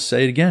I'll just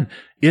say it again.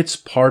 It's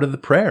part of the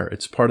prayer.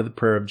 It's part of the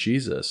prayer of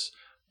Jesus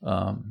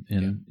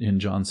in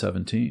John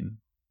 17.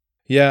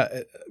 Yeah,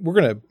 we're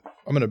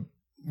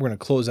gonna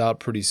close out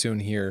pretty soon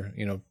here.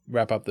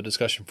 Wrap up the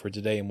discussion for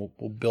today, and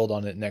we'll build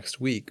on it next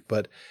week.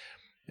 But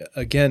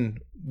again,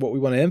 what we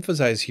want to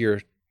emphasize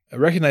here,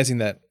 recognizing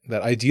that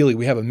ideally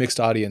we have a mixed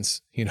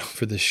audience,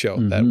 for this show.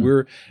 Mm-hmm. That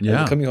we're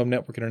the Coming Home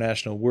Network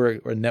International. We're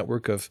a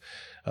network of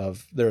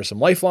there are some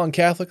lifelong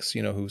Catholics,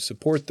 who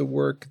support the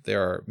work.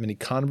 There are many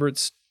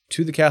converts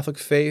to the Catholic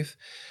faith.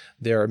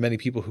 There are many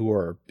people who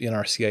are in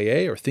our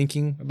CIA or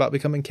thinking about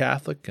becoming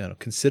Catholic,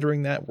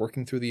 considering that,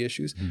 working through the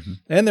issues. Mm-hmm.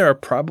 And there are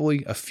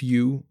probably a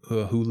few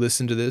who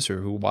listen to this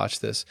or who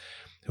watch this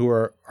who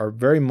are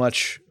very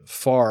much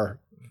far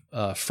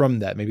from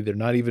that. Maybe they're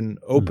not even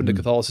open to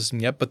Catholicism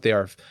yet, but they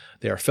are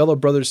fellow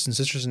brothers and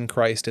sisters in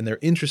Christ, and they're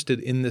interested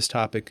in this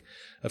topic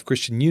of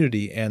Christian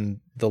unity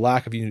and the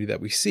lack of unity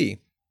that we see.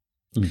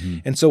 Mm-hmm.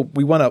 And so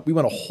we want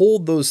to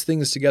hold those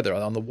things together.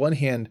 On the one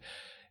hand,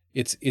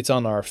 it's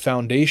on our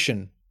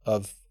foundation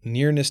of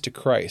nearness to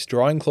Christ,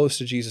 drawing close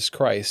to Jesus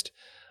Christ.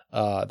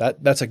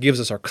 That's what gives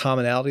us our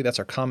commonality. That's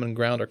our common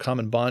ground, our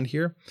common bond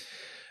here.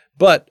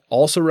 But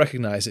also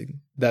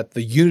recognizing that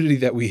the unity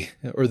that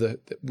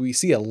we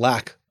see a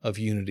lack of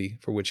unity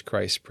for which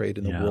Christ prayed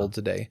in the world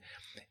today.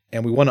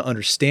 And we want to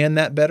understand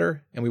that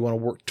better, and we want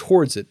to work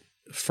towards it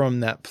from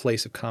that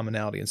place of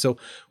commonality. And so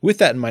with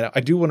that in mind, I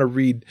do want to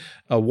read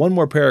one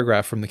more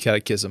paragraph from the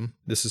Catechism.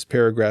 This is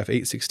paragraph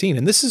 816.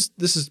 And this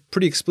is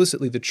pretty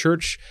explicitly the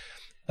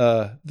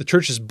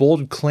church's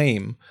bold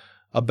claim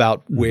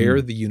about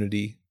where the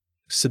unity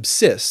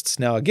subsists.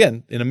 Now,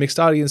 again, in a mixed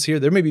audience here,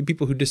 there may be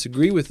people who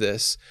disagree with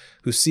this,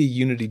 who see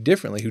unity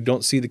differently, who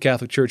don't see the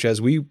Catholic Church as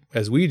we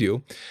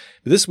do.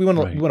 But we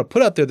want to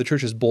put out there the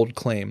church's bold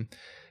claim,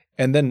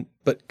 and then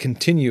but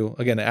continue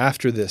again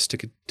after this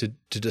to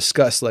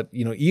discuss.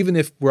 Even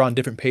if we're on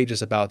different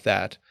pages about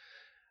that,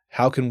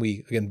 how can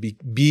we again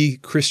be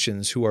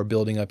Christians who are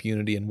building up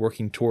unity and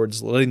working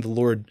towards letting the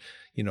Lord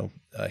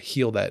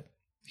heal that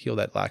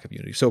lack of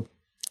unity. So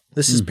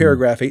this is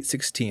paragraph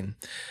 816.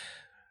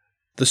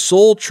 The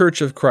sole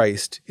church of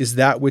Christ is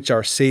that which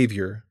our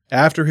Savior,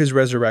 after his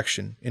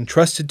resurrection,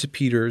 entrusted to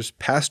Peter's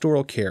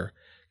pastoral care,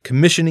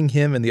 commissioning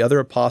him and the other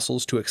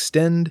apostles to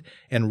extend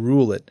and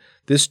rule it.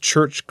 This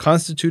church,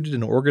 constituted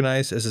and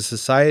organized as a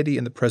society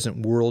in the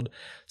present world,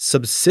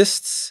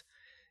 subsists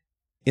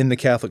in the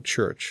Catholic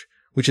Church,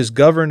 which is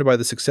governed by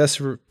the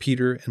successor of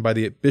Peter and by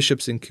the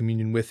bishops in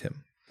communion with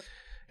him.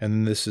 And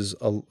then this is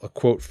a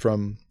quote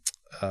from,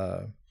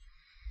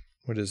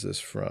 what is this,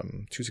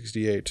 from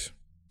 268.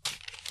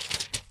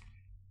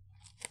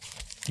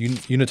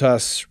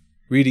 Unitas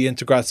Redi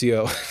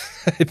Integratio.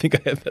 I think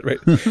I have that right.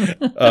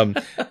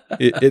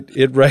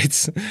 It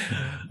writes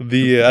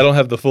I don't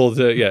have the full.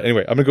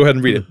 Anyway, I'm gonna go ahead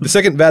and read it. The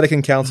Second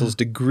Vatican Council's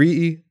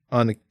decree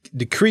on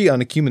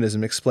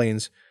ecumenism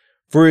explains,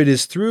 "For it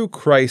is through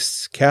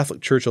Christ's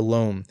Catholic Church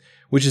alone,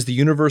 which is the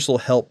universal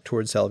help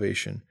toward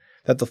salvation,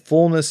 that the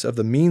fullness of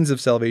the means of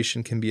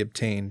salvation can be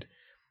obtained.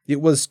 It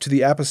was to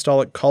the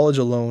apostolic college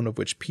alone, of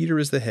which Peter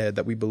is the head,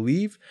 that we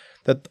believe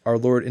that our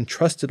Lord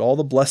entrusted all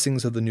the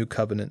blessings of the new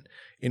covenant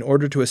in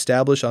order to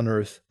establish on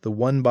earth the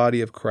one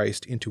body of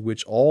Christ, into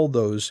which all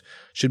those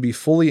should be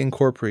fully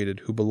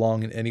incorporated who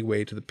belong in any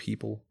way to the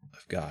people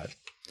of God."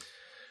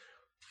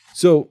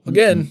 So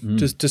again,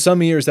 to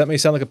some ears, that may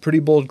sound like a pretty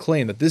bold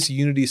claim, that this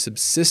unity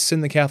subsists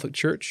in the Catholic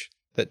Church,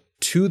 that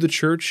to the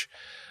Church,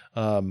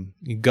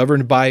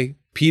 governed by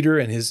Peter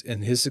and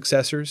his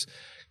successors,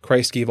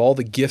 Christ gave all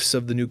the gifts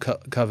of the new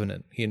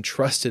covenant. He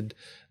entrusted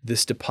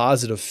this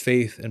deposit of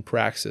faith and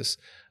praxis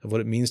of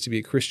what it means to be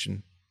a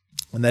Christian,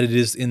 and that it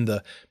is in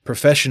the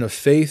profession of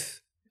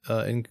faith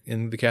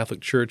in the Catholic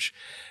Church,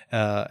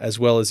 as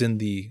well as in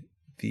the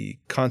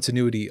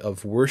continuity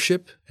of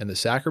worship and the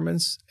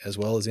sacraments, as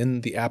well as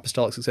in the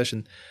apostolic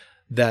succession,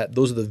 that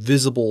those are the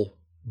visible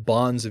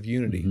bonds of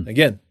unity. Mm-hmm.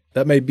 Again,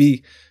 that may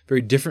be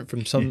very different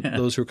from some of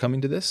those who are coming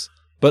to this.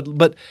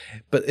 But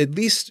at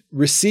least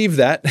receive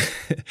that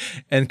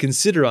and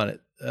consider on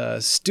it,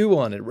 stew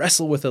on it,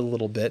 wrestle with it a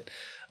little bit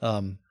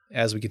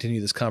as we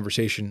continue this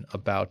conversation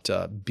about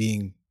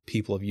being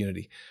people of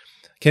unity.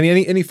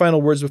 Kenny, any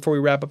final words before we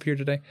wrap up here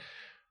today?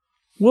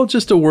 Well,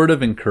 just a word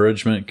of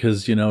encouragement,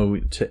 because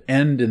to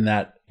end in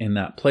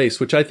that place,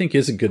 which I think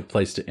is a good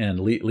place to end.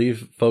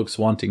 Leave folks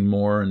wanting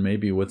more, and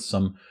maybe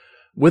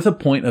with a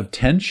point of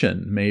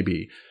tension,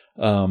 maybe.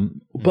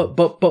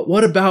 But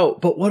what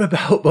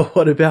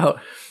about?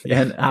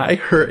 And I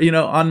heard,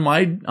 on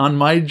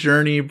my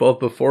journey, both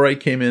before I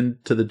came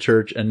into the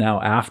church and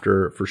now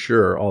after, for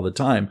sure, all the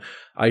time,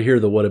 I hear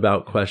the what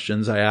about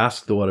questions. I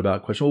ask the what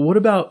about question. Well,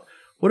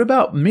 what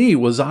about me?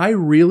 Was I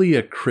really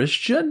a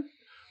Christian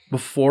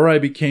before I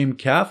became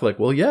Catholic?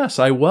 Well, yes,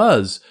 I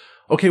was.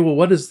 Okay, well,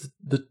 what does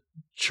the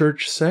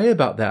church say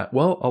about that?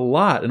 Well, a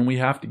lot, and we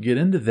have to get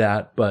into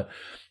that, but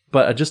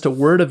just a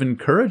word of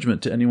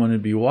encouragement to anyone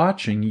who'd be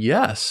watching.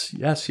 Yes.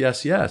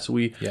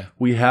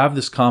 We have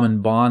this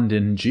common bond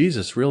in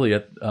Jesus, really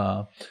at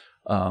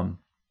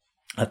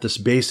this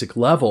basic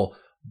level,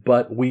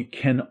 but we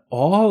can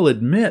all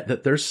admit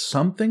that there's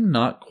something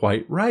not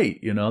quite right.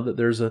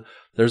 That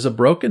there's a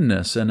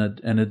brokenness and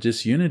a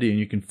disunity, and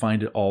you can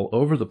find it all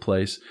over the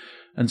place.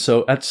 And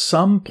so at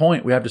some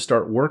point we have to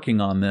start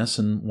working on this.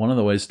 And one of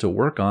the ways to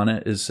work on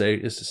it is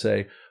to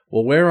say,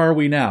 well, where are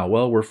we now?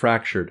 Well, we're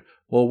fractured.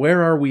 Well,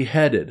 where are we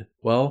headed?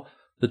 Well,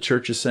 the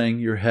church is saying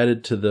you're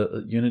headed to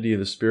the unity of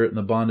the Spirit and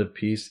the bond of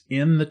peace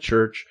in the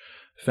church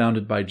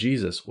founded by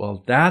Jesus.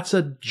 Well, that's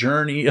a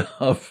journey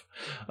of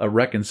a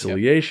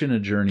reconciliation, a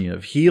journey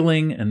of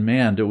healing. And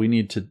man, do we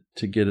need to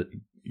get it,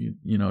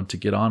 to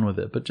get on with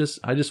it. But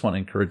I just want to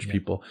encourage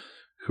people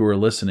who are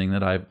listening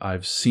that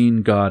I've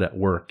seen God at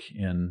work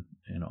in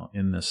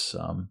this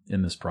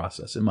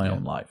process in my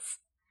own life.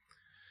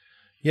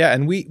 Yeah,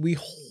 and we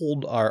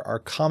hold our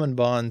common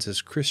bonds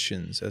as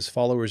Christians, as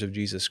followers of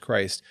Jesus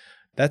Christ.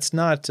 That's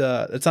not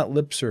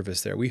lip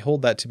service there. We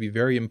hold that to be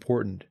very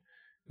important.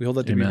 We hold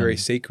that to be very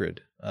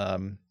sacred,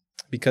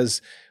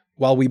 because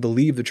while we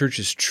believe the church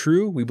is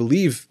true, we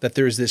believe that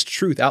there is this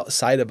truth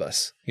outside of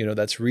us,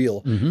 that's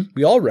real. Mm-hmm.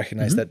 We all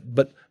recognize that,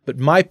 but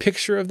my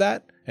picture of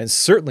that, and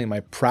certainly my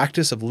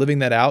practice of living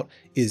that out,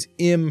 is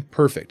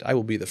imperfect. I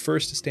will be the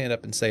first to stand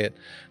up and say it,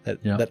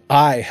 that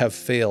I have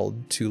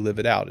failed to live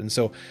it out. And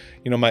so,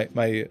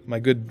 my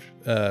good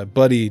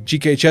buddy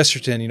G.K.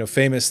 Chesterton,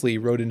 famously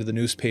wrote into the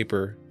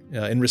newspaper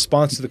in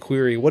response to the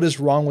query, "What is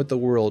wrong with the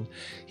world?"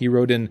 He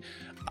wrote in,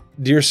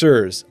 "Dear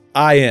sirs,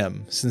 I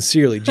am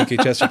sincerely G.K.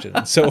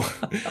 Chesterton." So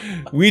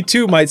we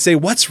too might say,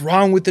 what's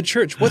wrong with the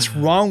church? What's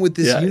wrong with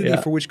this unity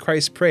for which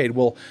Christ prayed?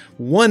 Well,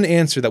 one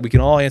answer that we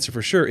can all answer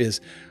for sure is,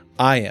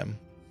 I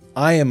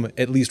am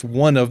at least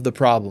one of the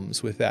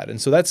problems with that.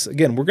 And so that's,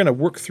 again, we're going to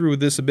work through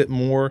this a bit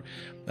more.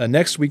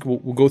 Next week,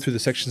 we'll go through the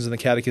sections in the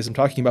Catechism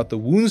talking about the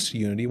wounds to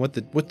unity, what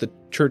the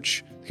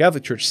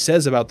Catholic Church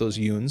says about those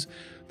wounds,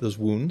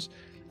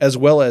 as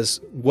well as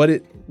what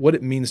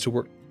it means to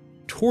work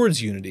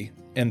towards unity,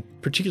 and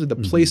particularly the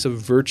place of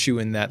virtue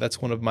in that.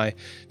 That's one of my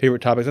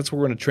favorite topics. That's what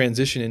we're going to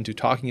transition into,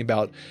 talking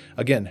about,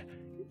 again,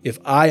 if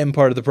I am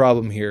part of the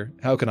problem here,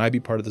 how can I be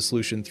part of the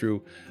solution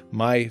through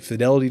my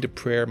fidelity to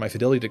prayer, my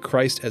fidelity to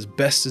Christ as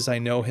best as I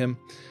know him,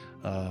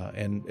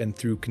 and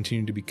through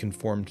continuing to be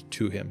conformed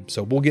to him.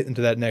 So we'll get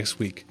into that next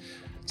week.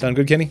 Sound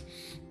good, Kenny?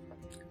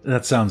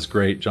 That sounds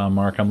great, John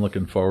Mark. I'm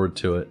looking forward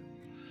to it.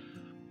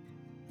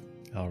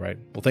 All right.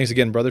 Well, thanks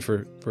again, brother,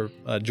 for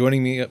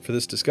joining me for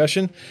this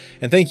discussion.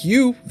 And thank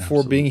you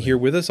for being here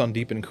with us on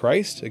Deep in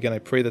Christ. Again, I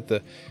pray that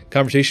the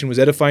conversation was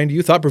edifying to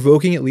you,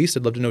 thought-provoking at least.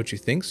 I'd love to know what you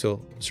think,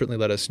 so certainly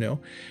let us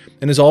know.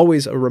 And as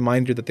always, a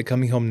reminder that the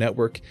Coming Home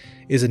Network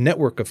is a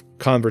network of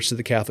converts to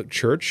the Catholic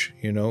Church,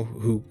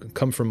 who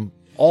come from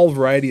all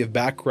variety of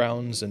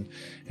backgrounds and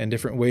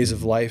different ways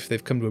of life.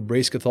 They've come to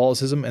embrace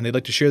Catholicism, and they'd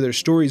like to share their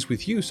stories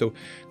with you. So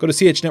go to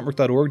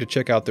chnetwork.org to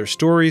check out their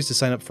stories, to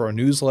sign up for our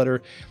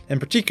newsletter.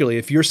 And particularly,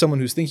 if you're someone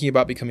who's thinking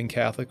about becoming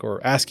Catholic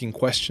or asking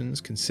questions,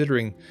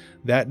 considering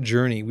that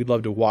journey, we'd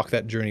love to walk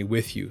that journey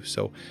with you.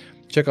 So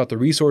check out the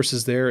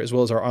resources there, as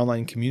well as our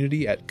online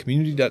community at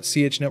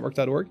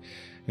community.chnetwork.org.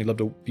 We'd love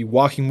to be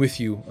walking with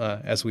you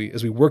as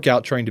we work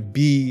out trying to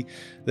be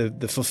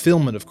the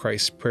fulfillment of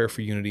Christ's prayer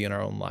for unity in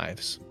our own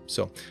lives.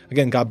 So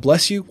again, God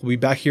bless you. We'll be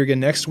back here again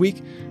next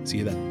week. See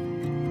you then.